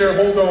on, Peter,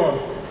 hold on.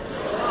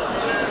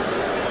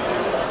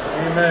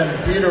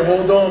 Amen. Peter,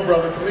 hold on,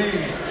 brother,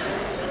 please.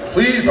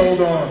 Please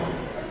hold on.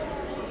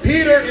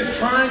 Peter is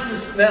trying to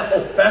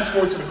fast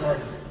forward to the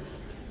garden.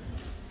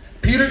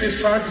 Peter is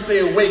trying to stay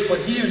awake, but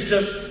he is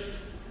just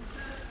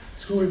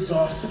too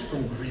exhausted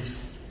from grief.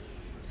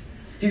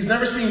 He's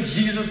never seen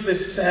Jesus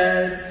this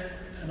sad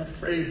and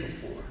afraid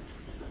before.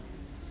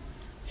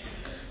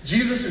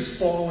 Jesus is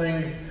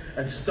falling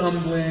and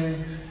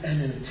stumbling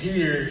and in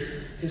tears.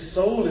 His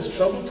soul is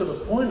troubled to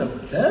the point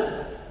of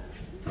death.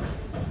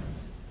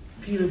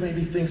 Peter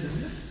maybe thinks,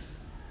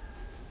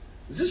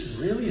 is this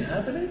really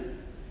happening?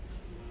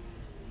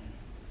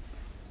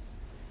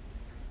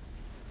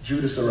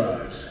 Judas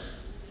arrives.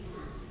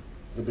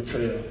 The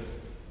betrayal.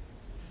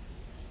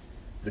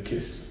 The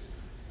kiss.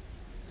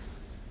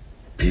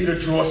 Peter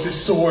draws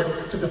his sword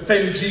to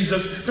defend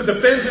Jesus, to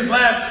defend the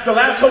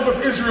last hope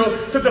of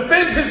Israel, to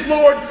defend his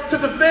Lord, to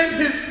defend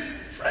his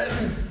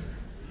friend.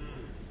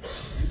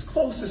 His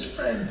closest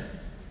friend.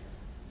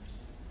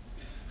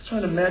 Let's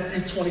turn to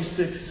Matthew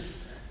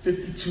 26,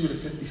 52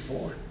 to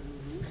 54.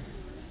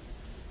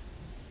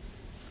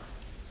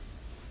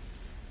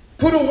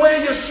 Put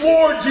away your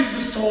sword,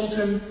 Jesus told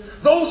him.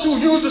 Those who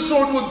use the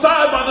sword will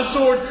die by the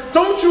sword.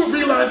 Don't you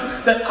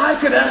realize that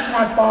I could ask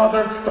my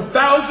Father for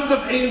thousands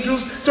of angels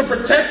to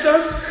protect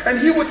us,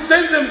 and He would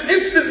send them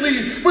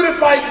instantly? But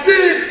if I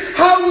did,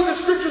 how would the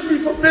scriptures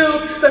be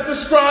fulfilled that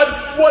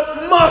describe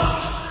what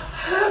must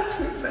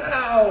happen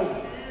now?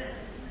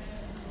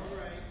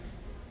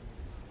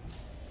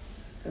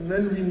 And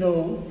then we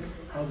know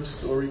how the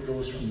story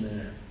goes from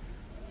there.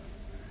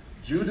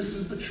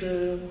 Judas's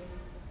betrayal,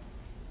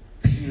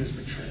 Peter's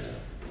betrayal.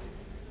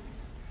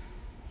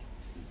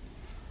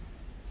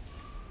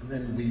 And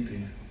then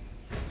weeping.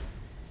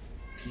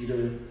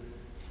 Peter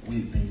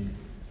weeping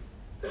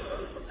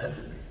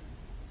heavily.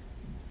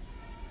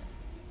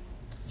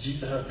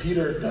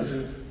 Peter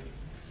doesn't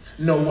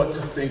know what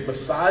to think,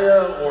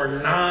 Messiah or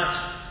not.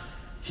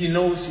 He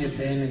knows he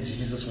abandoned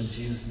Jesus when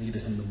Jesus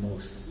needed him the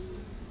most.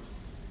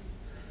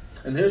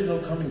 And there's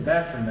no coming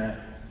back from that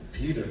with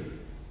Peter,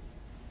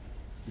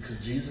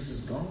 because Jesus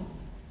is gone.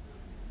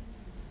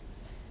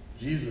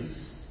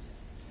 Jesus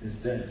is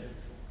dead.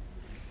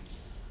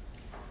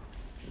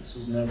 This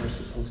was never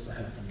supposed to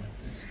happen like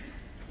this.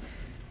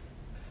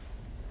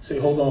 Say,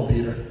 hold on,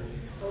 Peter.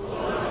 Hold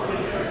on,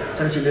 Peter.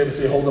 Turn to your neighbor and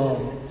say, hold on.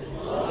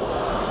 Hold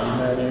on.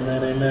 Amen,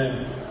 amen, amen.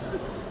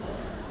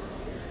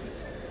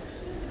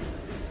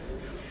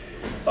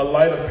 A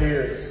light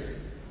appears.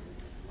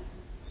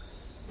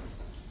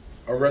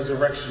 A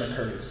resurrection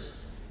occurs.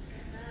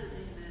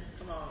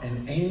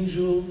 An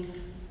angel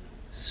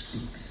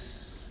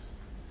speaks.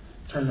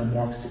 Turn to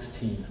Mark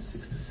 16,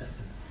 6 to 7.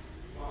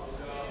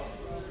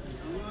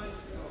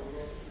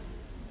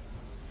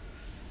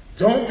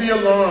 Don't be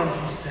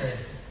alarmed, he said.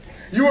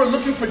 You are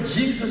looking for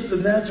Jesus the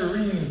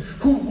Nazarene,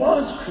 who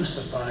was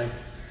crucified.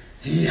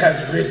 He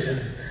has risen.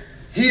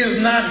 He is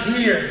not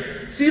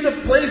here. See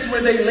the place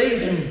where they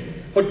laid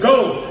him. But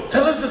go,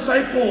 tell his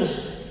disciples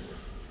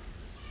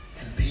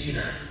and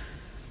Peter.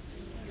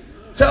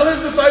 Tell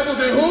his disciples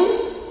and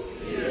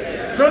who?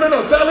 Peter.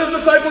 No. Tell his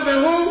disciples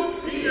and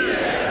who? Peter.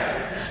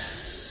 Yes.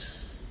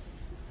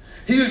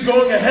 He is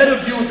going ahead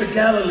of you into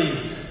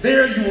Galilee.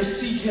 There you will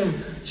seek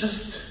him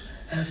just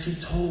as he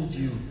told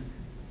you.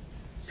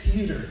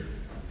 Peter,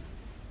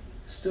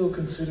 still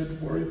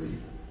considered worthy,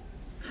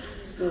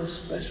 still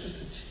special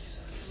to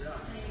Jesus.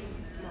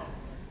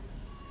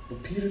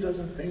 But Peter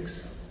doesn't think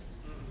so.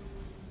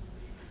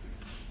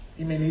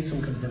 He may need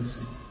some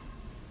convincing.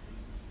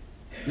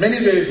 Many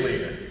days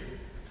later,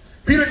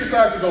 Peter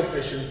decides to go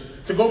fishing,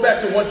 to go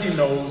back to what he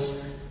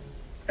knows,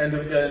 and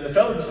the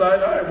fellas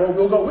decide, all right, well,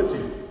 we'll go with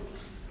you.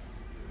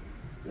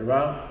 They're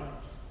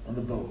out on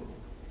the boat.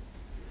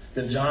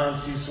 Then John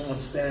sees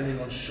someone standing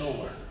on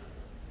shore.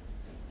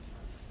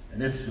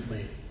 And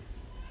instantly,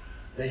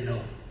 they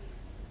know.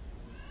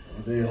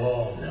 They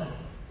all know.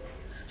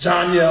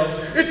 John yells,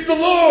 "It's the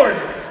Lord!"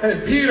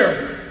 And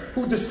Peter,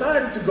 who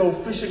decided to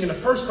go fishing in the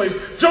first place,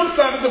 jumps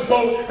out of the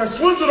boat and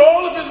swims with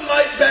all of his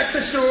might back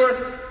to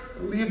shore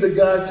and leave the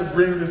guys to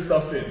bring the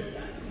stuff in.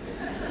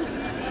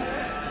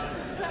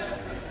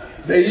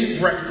 They eat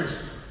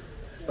breakfast.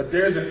 But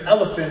there's an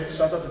elephant,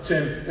 shout out to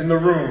Tim, in the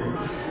room.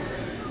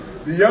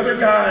 The other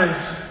guys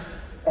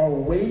are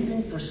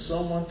waiting for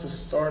someone to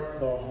start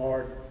the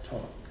hard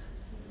talk.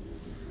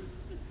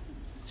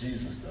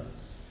 Jesus does.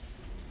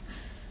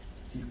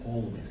 He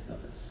always does.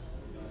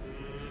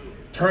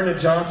 Turn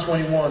to John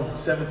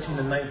 21, 17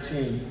 and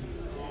 19.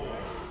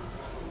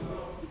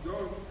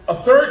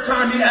 A third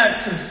time he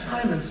asked him,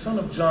 Simon, son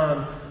of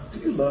John, do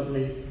you love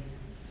me?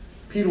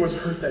 Peter was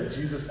hurt that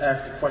Jesus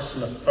asked the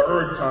question a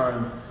third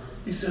time.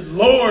 He said,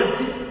 Lord,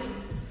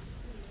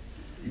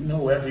 you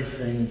know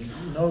everything.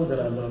 You know that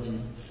I love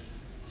you.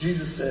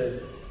 Jesus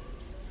said,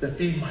 then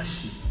feed my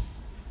sheep.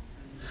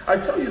 I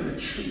tell you the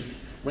truth.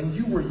 When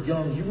you were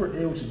young, you were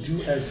able to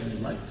do as you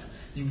liked.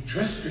 You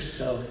dressed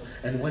yourself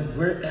and went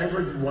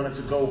wherever you wanted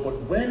to go.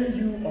 But when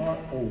you are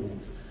old,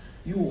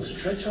 you will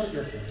stretch out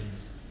your hands,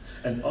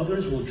 and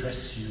others will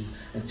dress you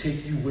and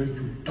take you where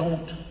you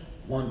don't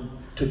want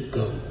to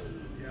go.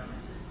 Yeah.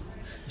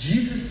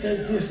 Jesus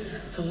said this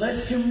to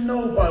let him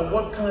know by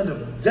what kind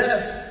of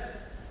death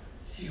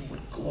he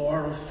would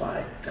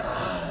glorify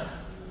God.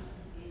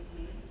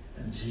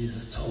 And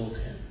Jesus told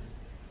him,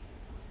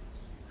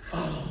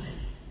 follow me.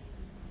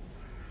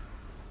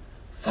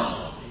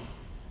 Follow me.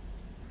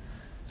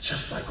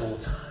 Just like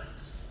old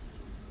times.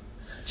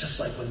 Just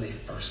like when they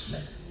first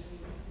met.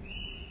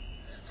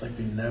 It's like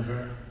they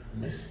never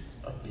missed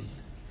a beat.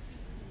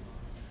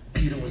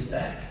 Peter was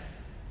back.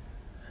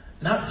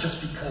 Not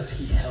just because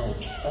he held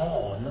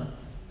on.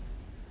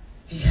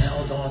 He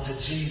held on to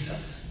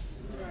Jesus.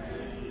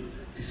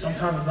 See,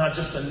 sometimes it's not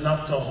just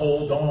enough to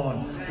hold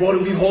on. What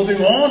are we holding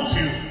on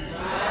to?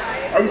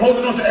 Are we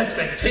holding on to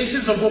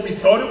expectations of what we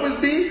thought it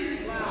would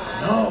be?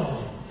 No.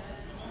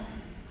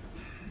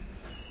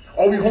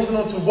 Are we holding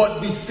on to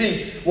what we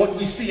think, what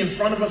we see in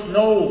front of us?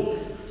 No.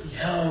 He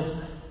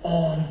held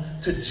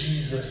on to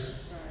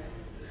Jesus.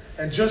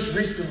 And just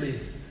recently,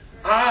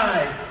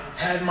 I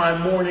had my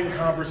morning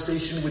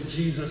conversation with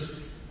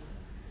Jesus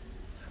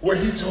where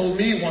he told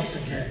me once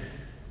again,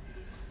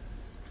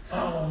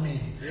 follow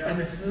me. Yeah.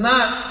 And it's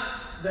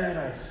not that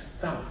I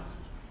stopped,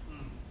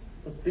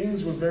 but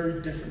things were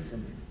very different for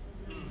me.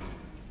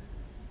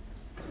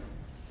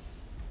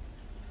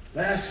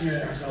 Last year,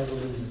 as I was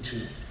alluding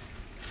to,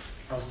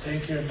 I was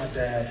taking care of my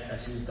dad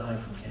as he was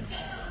dying from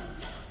cancer.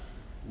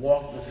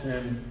 Walked with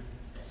him,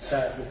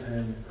 sat with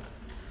him,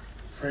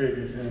 prayed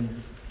with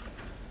him,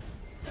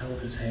 held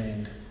his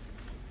hand,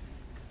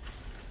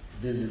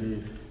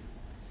 visited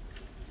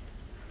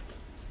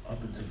up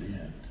until the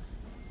end.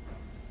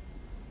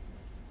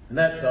 And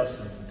that does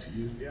something to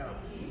you. Yeah.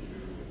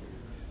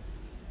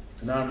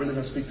 So now I'm really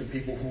going to speak to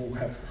people who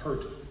have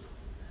hurt.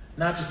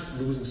 Not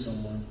just losing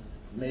someone,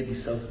 maybe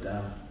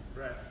self-doubt.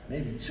 Right.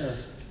 Maybe you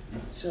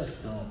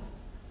just don't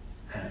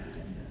have it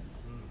in you.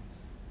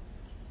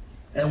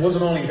 And it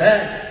wasn't only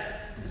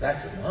that.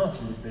 That's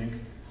enough, you would think.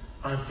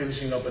 I'm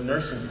finishing up a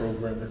nursing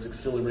program that's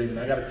accelerating.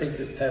 I got to take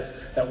this test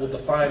that will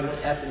define what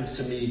happens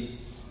to me.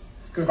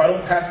 Because if I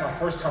don't pass my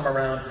first time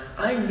around,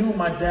 I knew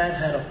my dad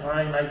had a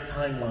finite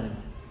timeline.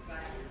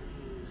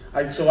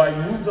 So I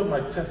moved up my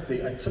test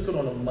date. I took it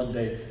on a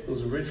Monday. It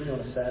was originally on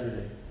a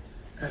Saturday.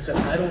 And I said,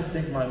 I don't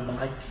think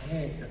I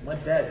can't. If my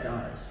dad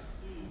dies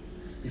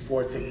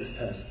before I take this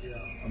test,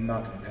 I'm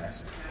not going to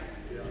pass it.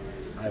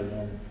 I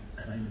won't.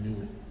 And I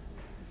knew it.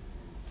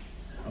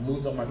 I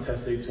moved up my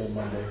test date to a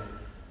Monday.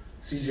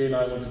 CJ and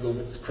I went to go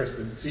visit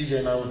Kristen. CJ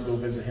and I went to go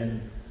visit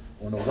him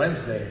on a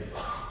Wednesday.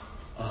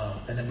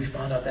 And then we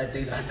found out that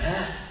day that I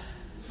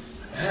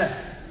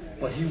passed.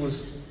 But he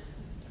was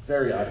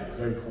very adamant,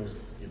 very close.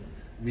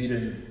 We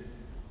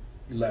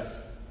left.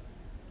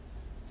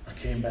 I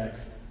came back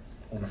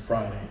on a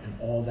Friday, and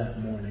all that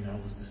morning I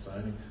was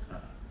deciding,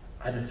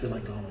 I didn't feel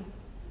like going.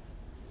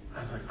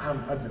 I was like,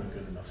 I've been a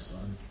good enough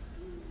son,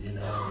 And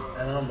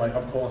I'm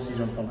calling CJ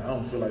on the phone, I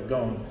don't feel like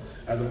going.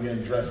 As I'm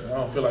getting dressed, I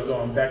don't feel like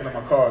going. I'm backing up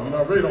my car.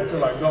 I really don't feel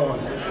like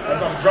going.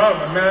 As I'm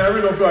driving, man, I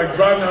really don't feel like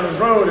driving down this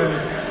road.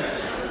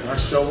 And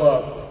I show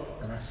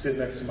up, and I sit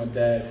next to my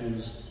dad,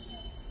 he's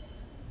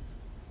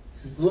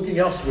looking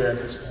elsewhere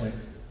at this point.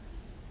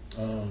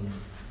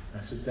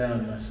 I sit down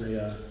and I say,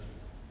 I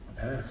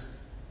passed.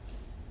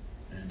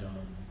 And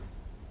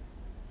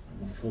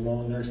I'm a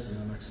full-on nurse,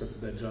 and I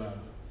accepted that job.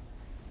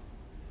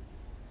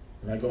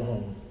 And I go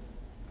home.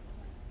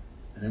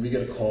 And then we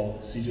get a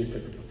call. CJ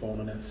picked up the phone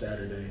on that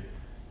Saturday.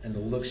 And the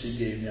look she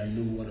gave me, I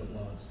knew what it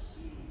was.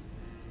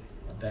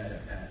 My dad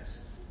had passed.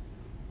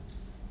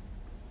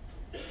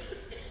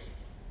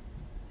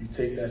 You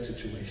take that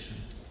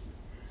situation.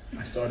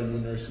 I started a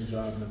new nursing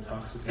job in a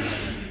toxic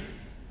environment.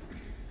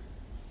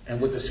 And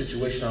with the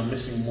situation, I'm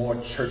missing more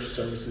church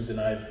services than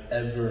I've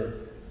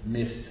ever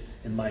missed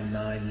in my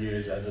 9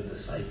 years as a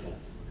disciple.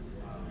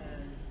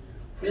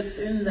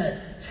 Within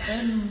that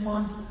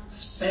 10-month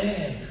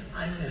span,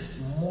 I missed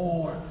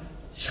more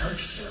church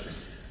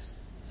services.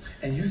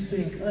 And you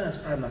think,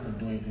 it's probably not going to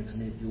do anything to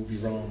me. You'll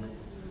be wrong.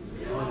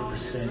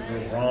 100%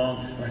 you're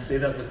wrong. And I say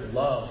that with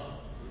love.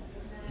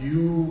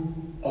 You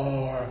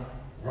are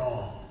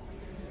wrong.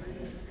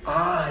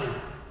 I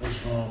was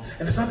wrong.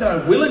 And it's not that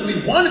I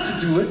willingly wanted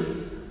to do it.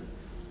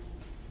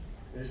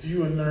 If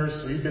you're a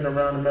nurse, or you've been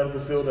around the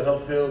medical field, the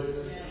health field,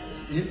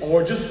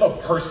 or just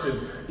a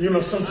person,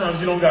 sometimes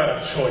you don't got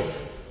a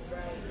choice.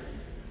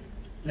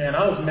 Man,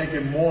 I was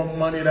making more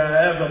money than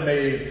I ever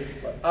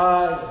made, but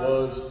I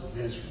was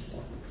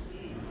miserable.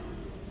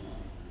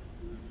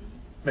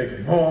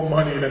 Making more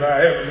money than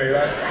I ever made.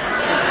 I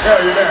can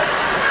tell you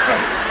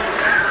that.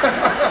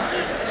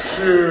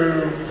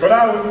 Shoot, but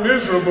I was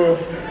miserable.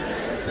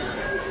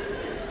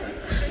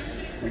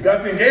 We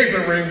got the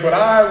engagement ring, but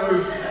I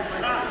was...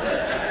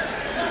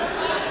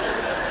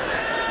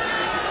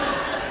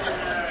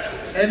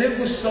 And it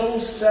was so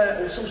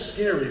sad, it was so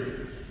scary.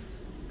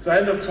 Because I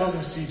ended up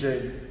talking to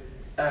CJ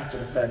after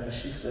the fact, and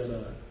she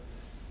said,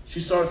 she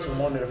started to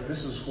wonder if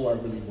this is who I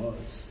really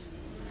was.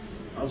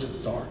 I was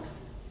just dark.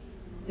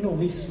 You know,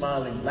 me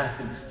smiling,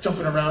 laughing,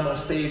 jumping around on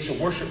stage to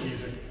worship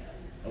music.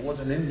 It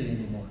wasn't in me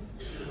anymore.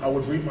 I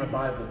would read my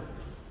Bible.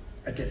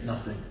 I'd get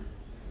nothing.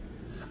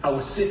 I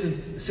was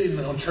sitting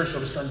on church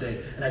on a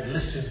Sunday, and I'd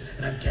listen,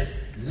 and I'd get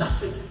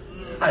nothing.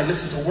 I'd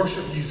listen to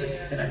worship music,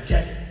 and I'd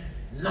get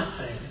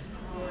nothing.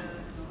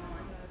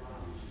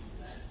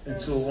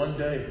 Until one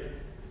day,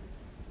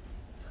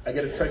 I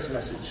get a text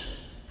message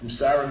from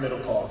Sarah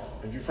Middlecoff.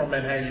 If you're from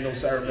Manhattan, you know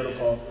Sarah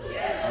Middlecoff.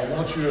 I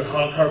want you to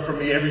hug her for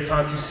me every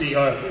time you see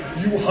her.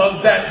 You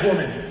hug that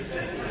woman.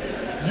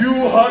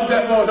 You hug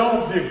that woman.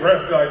 Don't be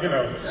aggressive, like, you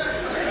know.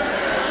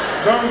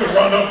 Don't just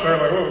run up there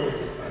like, oh.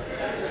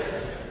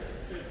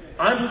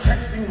 I'm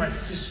texting my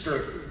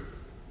sister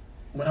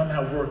when I'm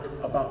at work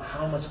about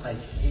how much I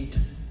hate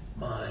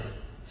my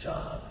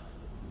job.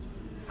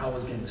 I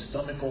was getting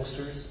stomach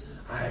ulcers.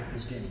 I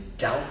was getting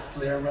gout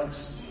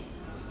flare-ups.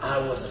 I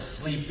wasn't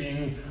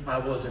sleeping. I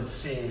wasn't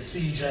seeing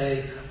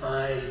CJ.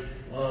 I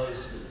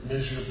was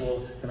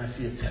miserable. And I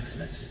see a text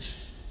message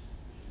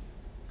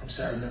from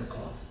Sarah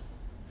Middlecoff.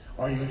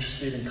 Are you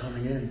interested in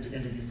coming in to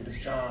interview for this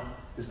job,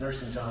 this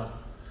nursing job?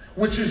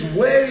 Which is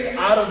way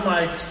out of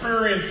my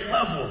experience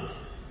level.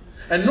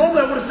 And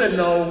normally I would have said,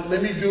 no,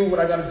 let me do what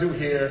I got to do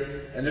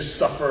here and just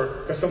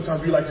suffer. Because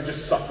sometimes we like to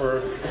just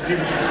suffer.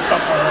 People just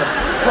suffer.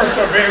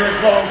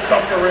 Perseverance, long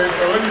suffering.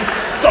 So let me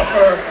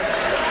suffer.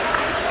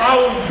 I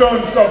was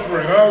done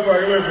suffering. I was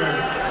like, listen,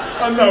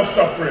 enough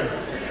suffering.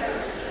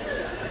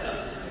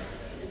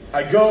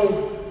 I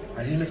go,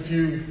 I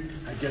interview,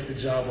 I get the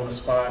job on the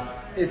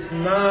spot. It's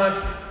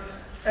not,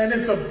 and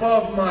it's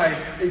above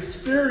my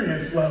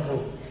experience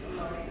level.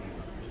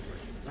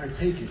 I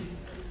take it.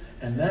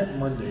 And that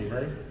Monday,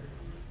 right?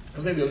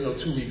 Because maybe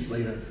 2 weeks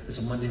later, it's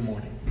a Monday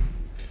morning.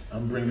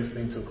 I'm bringing this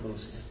thing to a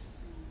close here.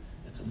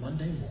 It's a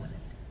Monday morning.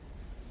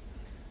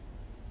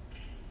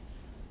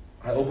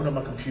 I open up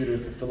my computer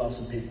to fill out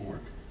some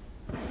paperwork.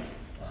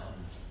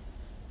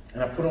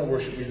 And I put on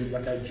worship music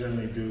like I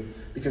generally do.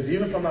 Because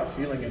even if I'm not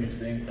feeling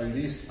anything, at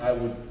least I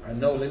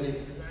know,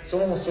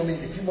 someone once told me,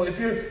 if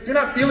you're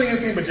not feeling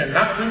anything but you're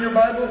not reading your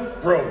Bible,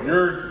 bro,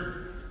 you're...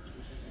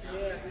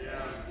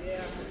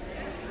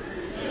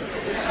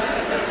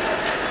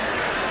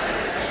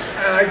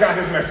 And I got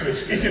his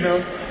message, you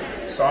know.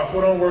 So I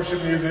put on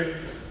worship music,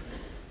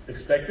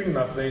 expecting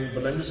nothing,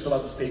 but let me just fill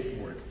out this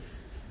paperwork.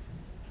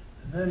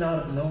 And then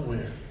out of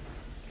nowhere,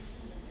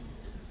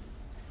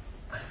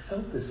 I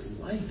felt this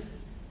light.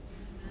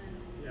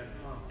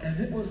 And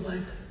it was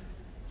like,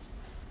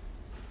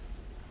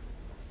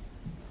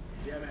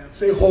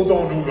 say, hold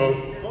on, Hugo.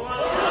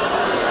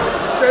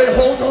 Say,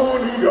 hold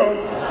on, Hugo.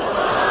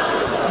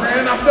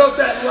 Man, I felt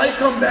that light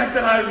come back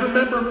that I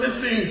remember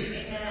missing.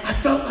 I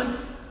felt like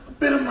a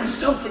bit of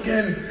myself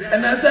again.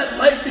 And as that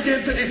light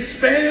began to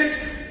expand,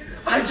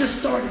 I just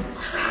started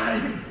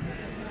crying.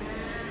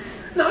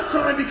 Not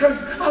crying because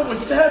I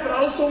was sad, but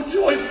I was so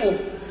joyful.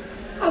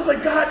 I was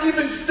like, God,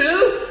 even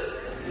still,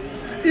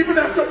 even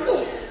after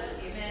all.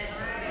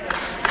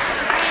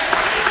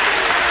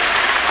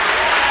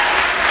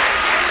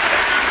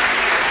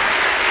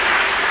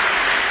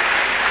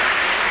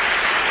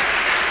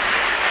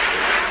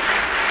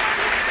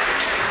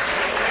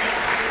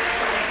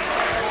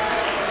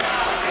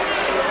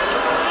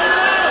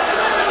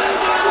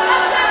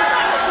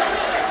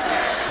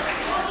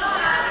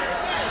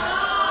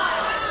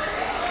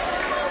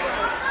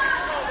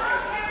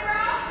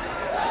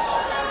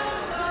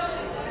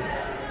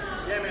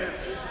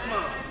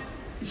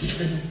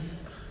 Even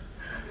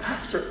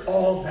after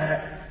all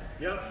that,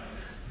 God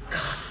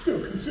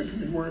still considered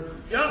me worthy.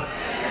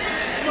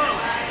 Come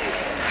on.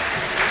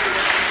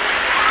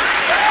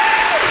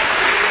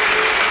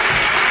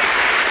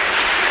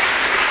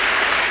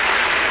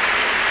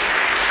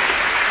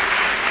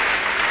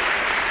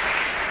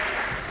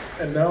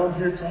 And now I'm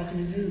here talking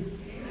to you.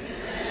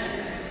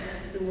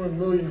 There were a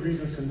million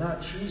reasons to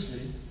not choose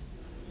me.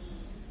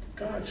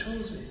 God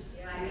chose me.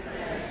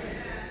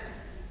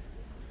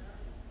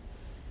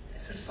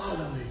 He said,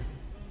 follow me.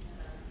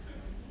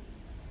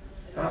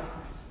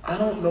 I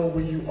don't know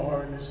where you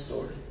are in this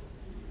story.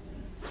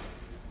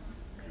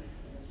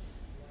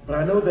 But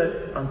I know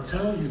that I'm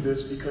telling you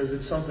this because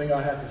it's something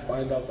I had to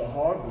find out the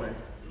hard way.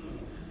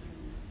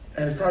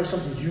 And it's probably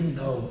something you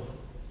know.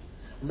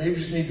 Maybe you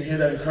just need to hear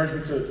that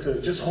encouragement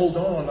to just hold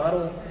on. I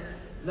don't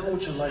know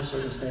what your life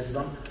circumstances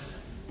are.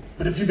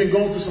 But if you've been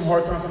going through some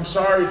hard times, I'm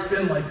sorry it's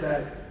been like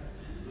that.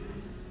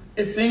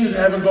 If things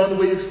haven't gone the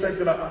way you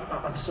expected,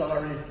 I'm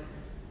sorry.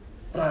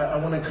 But I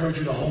want to encourage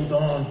you to hold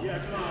on.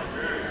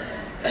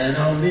 And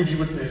I'll leave you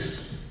with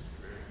this.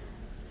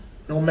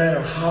 No matter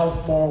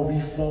how far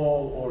we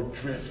fall or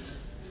drift,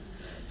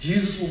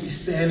 Jesus will be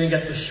standing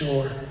at the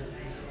shore,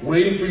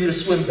 waiting for you to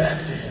swim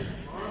back to him.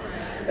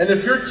 And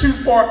if you're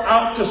too far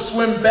out to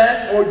swim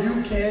back, or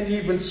you can't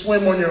even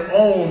swim on your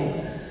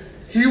own,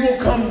 he will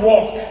come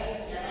walk.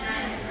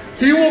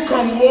 He will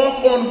come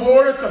walk on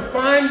water to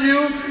find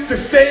you, to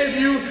save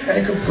you,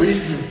 and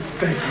complete you.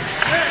 Thank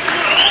you.